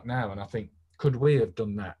look back now and I think, could we have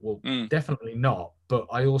done that? Well, definitely not. But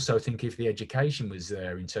I also think if the education was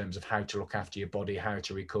there in terms of how to look after your body, how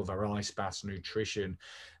to recover, ice baths, nutrition,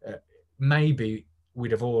 maybe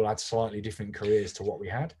we'd have all had slightly different careers to what we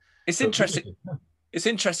had. It's interesting. It's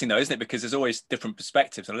interesting though, isn't it? Because there's always different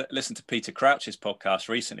perspectives. I listened to Peter Crouch's podcast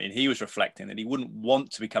recently, and he was reflecting that he wouldn't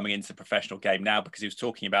want to be coming into the professional game now, because he was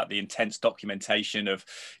talking about the intense documentation of,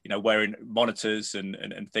 wearing monitors and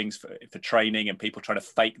things for training, and people trying to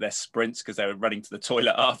fake their sprints because they were running to the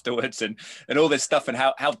toilet afterwards, and all this stuff, and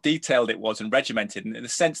how detailed it was and regimented, and in the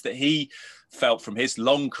sense that he felt from his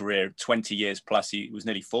long career, 20 years plus, he was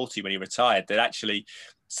nearly 40 when he retired, that actually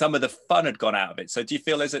some of the fun had gone out of it. So do you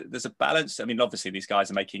feel there's a balance? I mean, obviously these guys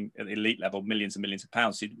are making at the elite level millions and millions of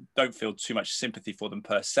pounds, so you don't feel too much sympathy for them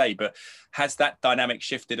per se, but has that dynamic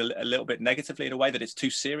shifted a little bit negatively in a way that it's too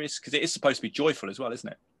serious? Because it is supposed to be joyful as well, isn't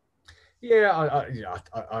it? Yeah,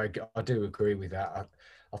 I do agree with that.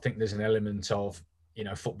 I think there's an element of,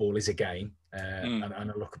 football is a game. And I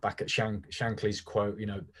look back at Shankly's quote,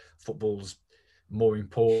 football's more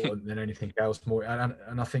important than anything else.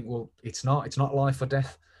 And I think, well, it's not life or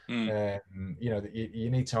death. You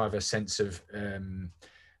need to have a sense of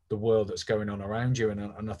the world that's going on around you.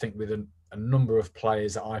 And I think with a number of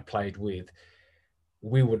players that I played with,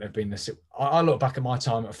 we wouldn't have been this. I look back at my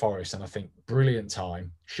time at Forest and I think, brilliant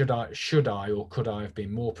time. Should I or could I have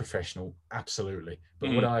been more professional? Absolutely. But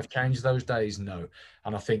would I have changed those days? No.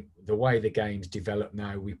 And I think the way the game's developed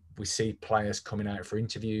now, we see players coming out for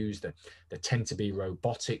interviews that they tend to be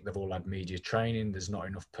robotic. They've all had media training. There's not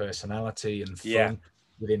enough personality and fun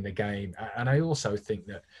within the game. And I also think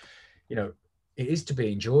that, it is to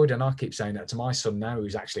be enjoyed. And I keep saying that to my son now,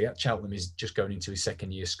 who's actually at Cheltenham, is just going into his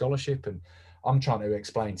second year scholarship. And I'm trying to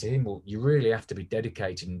explain to him, well, you really have to be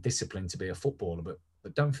dedicated and disciplined to be a footballer, but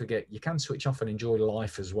don't forget, you can switch off and enjoy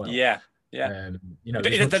life as well. Yeah.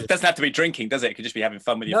 It doesn't have to be drinking, does it? It could just be having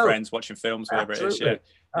fun with your friends, watching films, whatever it is. Yeah.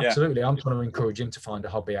 Absolutely. I'm trying to encourage him to find a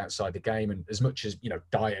hobby outside the game. And as much as,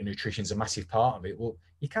 diet and nutrition is a massive part of it, well,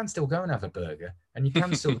 you can still go and have a burger and you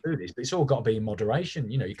can still do this, but it's all got to be in moderation.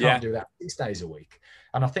 You can't do that 6 days a week.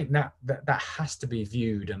 And I think that has to be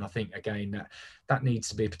viewed. And I think, again, that needs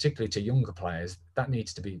to be, particularly to younger players, that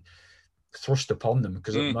needs to be thrust upon them,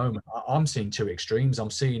 because at the moment I'm seeing two extremes.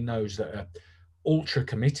 I'm seeing those that are ultra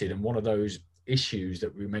committed, and one of those issues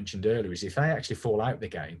that we mentioned earlier is if they actually fall out the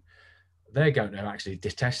game, they're going to actually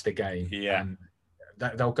detest the game, and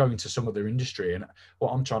they'll go into some other industry. And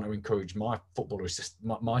what I'm trying to encourage my footballers,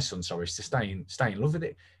 my son, is to stay in love with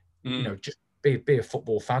it. Just be a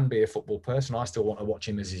football fan, be a football person. I still want to watch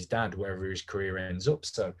him as his dad wherever his career ends up.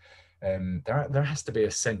 So there has to be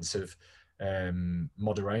a sense of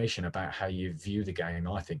moderation about how you view the game,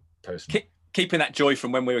 I think, personally. Keeping that joy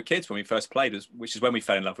from when we were kids, when we first played, which is when we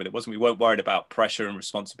fell in love with it, wasn't we? We weren't worried about pressure and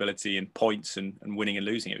responsibility and points and winning and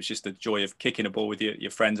losing. It was just the joy of kicking a ball with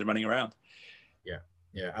your friends and running around.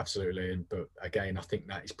 Yeah, absolutely. But again, I think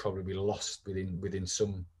that is probably lost within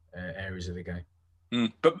some areas of the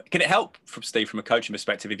game. But can it help, from a coaching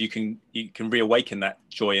perspective, if you can reawaken that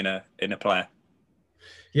joy in a player?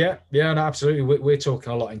 Yeah, no, absolutely. We're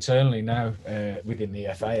talking a lot internally now within the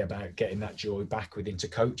FA about getting that joy back into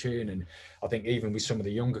coaching. And I think even with some of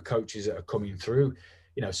the younger coaches that are coming through,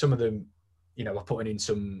 some of them, are putting in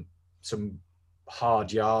some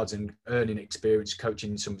hard yards and earning experience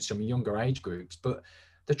coaching some younger age groups, but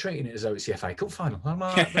they're treating it as though it's the FA Cup final. I'm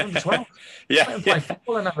like, they're under 12. Let them play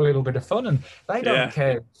football and have a little bit of fun, and they don't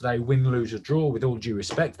care if they win, lose, or draw. With all due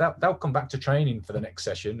respect, they'll come back to training for the next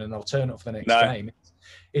session and they'll turn up for the next game.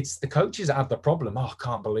 It's the coaches that have the problem. Oh, I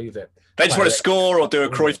can't believe it. They just want to score or do a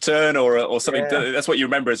Cruyff turn or something. That's what you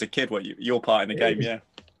remember as a kid, your part in the game.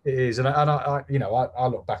 It is, and I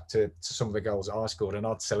look back to some of the goals that I scored, and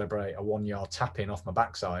I'd celebrate a 1 yard tap in off my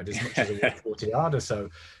backside as much as a 40 yarder. So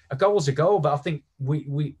a goal's a goal, but I think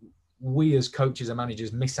we as coaches and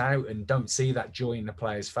managers miss out and don't see that joy in the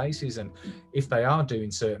players' faces. And if they are doing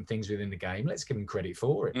certain things within the game, let's give them credit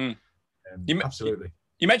for it. Absolutely.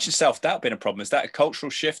 You mentioned self-doubt being a problem. Is that a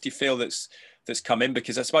cultural shift you feel that's come in?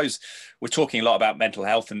 Because I suppose we're talking a lot about mental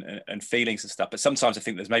health and feelings and stuff, but sometimes I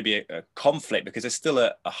think there's maybe a conflict because there's still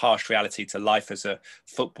a harsh reality to life as a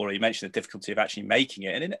footballer. You mentioned the difficulty of actually making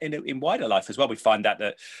it. And in wider life as well, we find that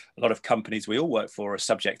a lot of companies we all work for are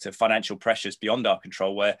subject to financial pressures beyond our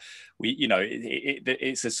control, where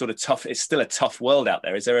it's a sort of tough, it's still a tough world out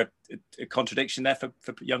there. Is there a contradiction there for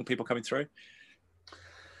young people coming through?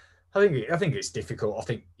 I think it's difficult. I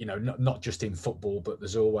think, not just in football, but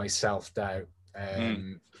there's always self-doubt.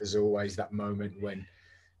 There's always that moment when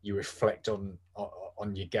you reflect on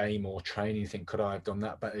your game or training, think, could I have done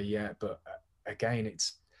that better? Yeah. But again,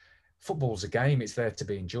 football's a game. It's there to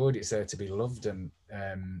be enjoyed. It's there to be loved. And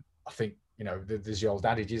I think, there's the old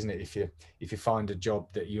adage, isn't it? If you find a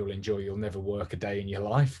job that you'll enjoy, you'll never work a day in your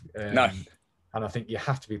life. No. And I think you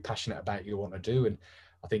have to be passionate about what you want to do. And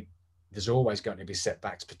I think there's always going to be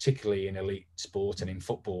setbacks, particularly in elite sport and in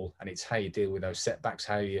football. And it's how you deal with those setbacks,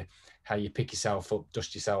 how you pick yourself up,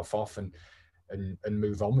 dust yourself off, and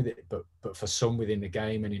move on with it. But for some within the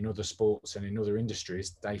game and in other sports and in other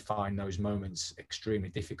industries, they find those moments extremely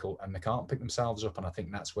difficult and they can't pick themselves up. And I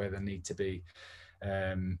think that's where there need to be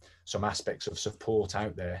some aspects of support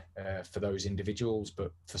out there for those individuals.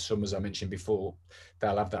 But for some, as I mentioned before,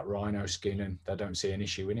 they'll have that rhino skin and they don't see an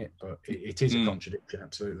issue in it. But it is a contradiction,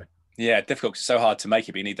 absolutely. Yeah, difficult. It's so hard to make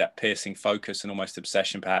it, but you need that piercing focus and almost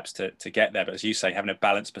obsession perhaps to get there. But as you say, having a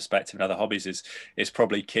balanced perspective and other hobbies is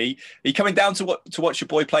probably key. Are you coming down to watch your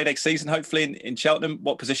boy play next season, hopefully in Cheltenham?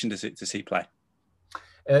 What position does he play?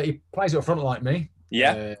 He plays up front like me.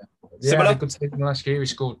 Yeah. Similar? Had a good season last year. He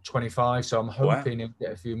scored 25, so I'm hoping he'll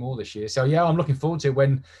get a few more this year. So yeah, I'm looking forward to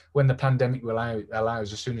it when the pandemic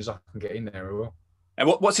allows. As soon as I can get in there, I will. And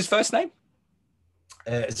what's his first name?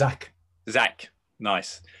 Zach. Zach.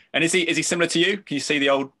 Nice. And is he similar to you? Can you see the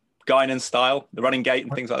old Guinan style, the running gait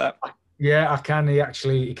and things like that? Yeah, I can.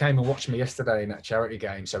 He came and watched me yesterday in that charity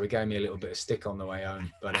game, so he gave me a little bit of stick on the way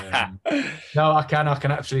home. But no, I can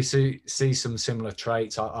actually see some similar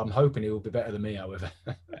traits. I'm hoping he will be better than me, however.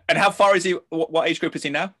 And how far is he? What age group is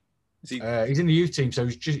he now? He's in the youth team, so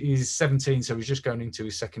he's 17, so he's just going into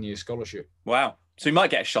his second year scholarship. Wow. So he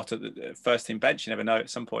might get a shot at the first team bench. You never know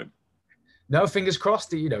at some point. No, fingers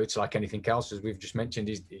crossed. It's like anything else, as we've just mentioned.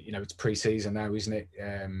 It's pre-season now, isn't it?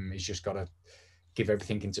 He's just got to give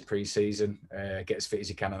everything into pre-season, get as fit as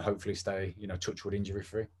he can, and hopefully stay, touchwood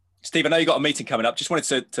injury-free. Steve, I know you've got a meeting coming up. Just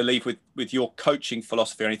wanted to leave with your coaching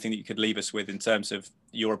philosophy or anything that you could leave us with in terms of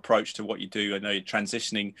your approach to what you do. I know you're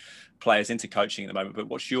transitioning players into coaching at the moment, but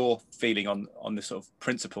what's your feeling on the sort of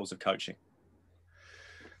principles of coaching?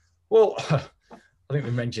 Well, I think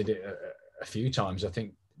we mentioned it a few times. I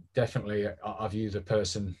think definitely I view the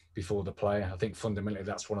person before the player. I think fundamentally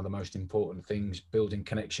that's one of the most important things, building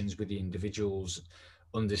connections with the individuals,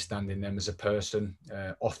 understanding them as a person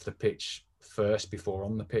off the pitch first before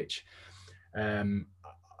on the pitch.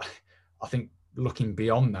 I think looking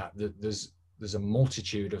beyond that, there's a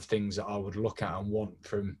multitude of things that I would look at and want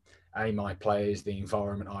from my players, the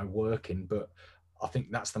environment I work in, but I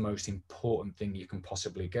think that's the most important thing you can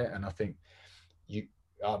possibly get. And I think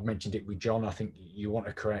I've mentioned it with John. I think you want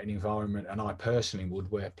to create an environment, and I personally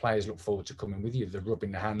would, where players look forward to coming with you. They're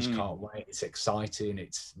rubbing their hands, can't wait. It's exciting,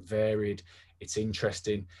 it's varied, it's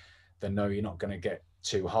interesting. They know you're not going to get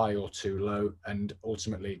too high or too low. And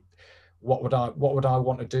ultimately, what would I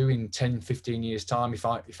want to do in 10, 15 years time? If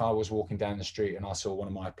I was walking down the street and I saw one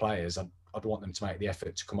of my players, I'd want them to make the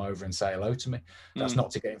effort to come over and say hello to me. That's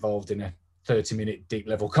not to get involved in a 30-minute deep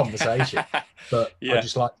level conversation, but I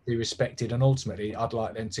just like to be respected. And ultimately I'd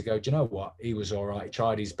like them to go, do you know what? He was all right. He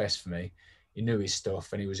tried his best for me. He knew his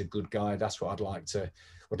stuff and he was a good guy. That's what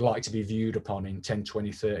would like to be viewed upon in 10,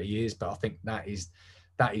 20, 30 years. But I think that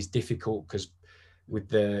is difficult because with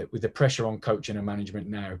the pressure on coaching and management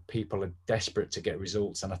now, people are desperate to get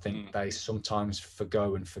results. And I think they sometimes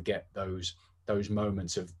forgo and forget those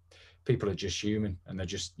moments of people are just human and they're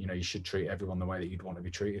just, you should treat everyone the way that you'd want to be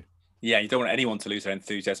treated. Yeah, you don't want anyone to lose their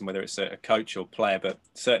enthusiasm, whether it's a coach or player, but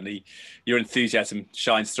certainly your enthusiasm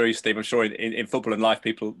shines through, Steve. I'm sure in football and life,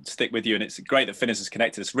 people stick with you, and it's great that Finners has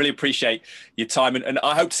connected us. Really appreciate your time, and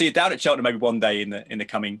I hope to see you down at Cheltenham maybe one day in the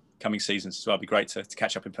coming seasons as well. It'd be great to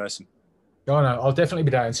catch up in person. Oh, no, I'll definitely be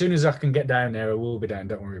down. As soon as I can get down there, I will be down.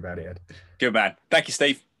 Don't worry about it, Ed. Good man. Thank you,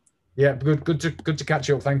 Steve. Yeah, good to catch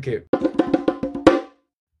up. Thank you.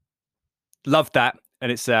 Love that.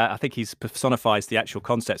 And it's, I think he's personifies the actual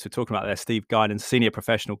concepts we're talking about there. Steve Guinan, senior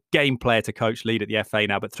professional game player to coach lead at the FA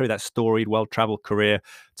now, but through that storied, well-travelled career,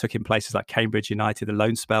 took him places like Cambridge United, the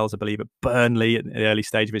loan spells, I believe, at Burnley in the early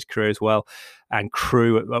stage of his career as well, and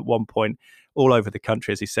Crewe at one point, all over the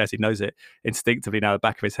country. As he says, he knows it instinctively now, the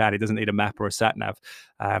back of his hand. He doesn't need a map or a sat nav.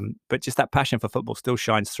 But just that passion for football still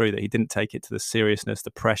shines through, that he didn't take it to the seriousness,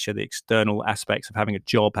 the pressure, the external aspects of having a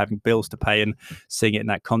job, having bills to pay, and seeing it in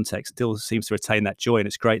that context. Still seems to retain that joy. And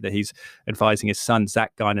it's great that he's advising his son,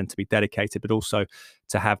 Zach Guinan, to be dedicated, but also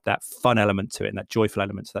to have that fun element to it and that joyful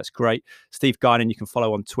element. So that's great. Steve Guinan, you can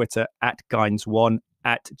follow on Twitter at Guins1,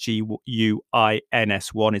 at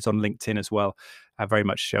GUINS1. Is on LinkedIn as well. Very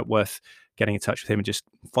much worth getting in touch with him and just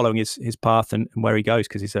following his path and where he goes,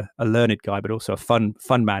 because he's a learned guy, but also a fun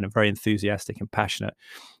man and very enthusiastic and passionate.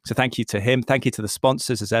 So thank you to him. Thank you to the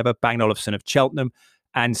sponsors as ever, Bang & Olufsen of Cheltenham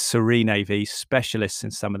and Serene AV, specialists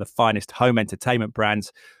in some of the finest home entertainment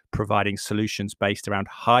brands, providing solutions based around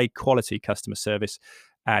high quality customer service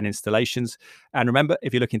and installations. And remember,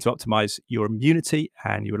 if you're looking to optimize your immunity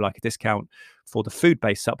and you would like a discount for the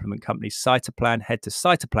food-based supplement company Cytoplan, head to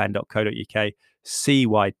cytoplan.co.uk,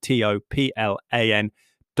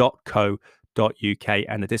 cytoplan.co.uk,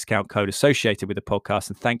 and the discount code associated with the podcast,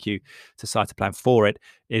 and thank you to Cytoplan for it,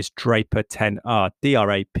 is Draper10R,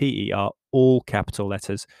 DRAPER, all capital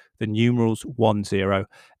letters, the numerals 10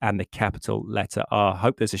 and the capital letter R.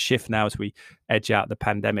 Hope there's a shift now as we edge out the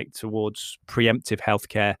pandemic towards preemptive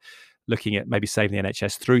healthcare, looking at maybe saving the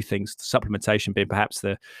NHS through things, supplementation being perhaps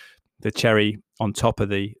the cherry on top of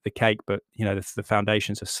the cake, but the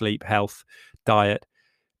foundations of sleep, health, diet,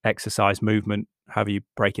 exercise, movement, however you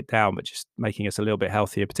break it down, but just making us a little bit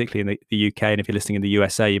healthier, particularly in the UK. And if you're listening in the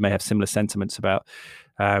USA, you may have similar sentiments about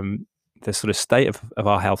the sort of state of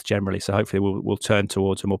our health generally. So hopefully we'll turn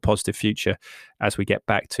towards a more positive future as we get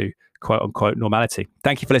back to quote unquote normality.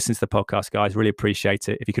 Thank you for listening to the podcast, guys. Really appreciate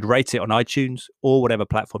it. If you could rate it on iTunes or whatever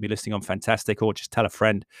platform you're listening on, fantastic. Or just tell a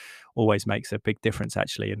friend. Always makes a big difference,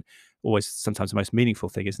 actually. And always sometimes the most meaningful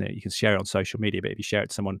thing, isn't it? You can share it on social media, but if you share it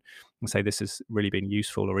to someone and say, this has really been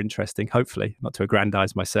useful or interesting, hopefully, not to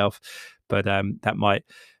aggrandize myself, but that might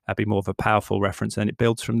be more of a powerful reference, and it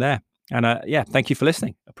builds from there. And thank you for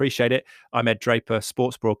listening. Appreciate it. I'm Ed Draper,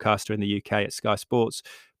 sports broadcaster in the UK at Sky Sports,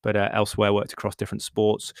 but elsewhere worked across different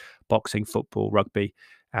sports, boxing, football, rugby,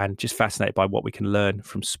 and just fascinated by what we can learn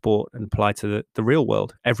from sport and apply to the real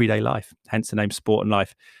world, everyday life, hence the name Sport and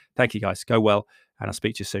Life. Thank you, guys. Go well, and I'll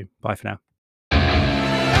speak to you soon. Bye for now.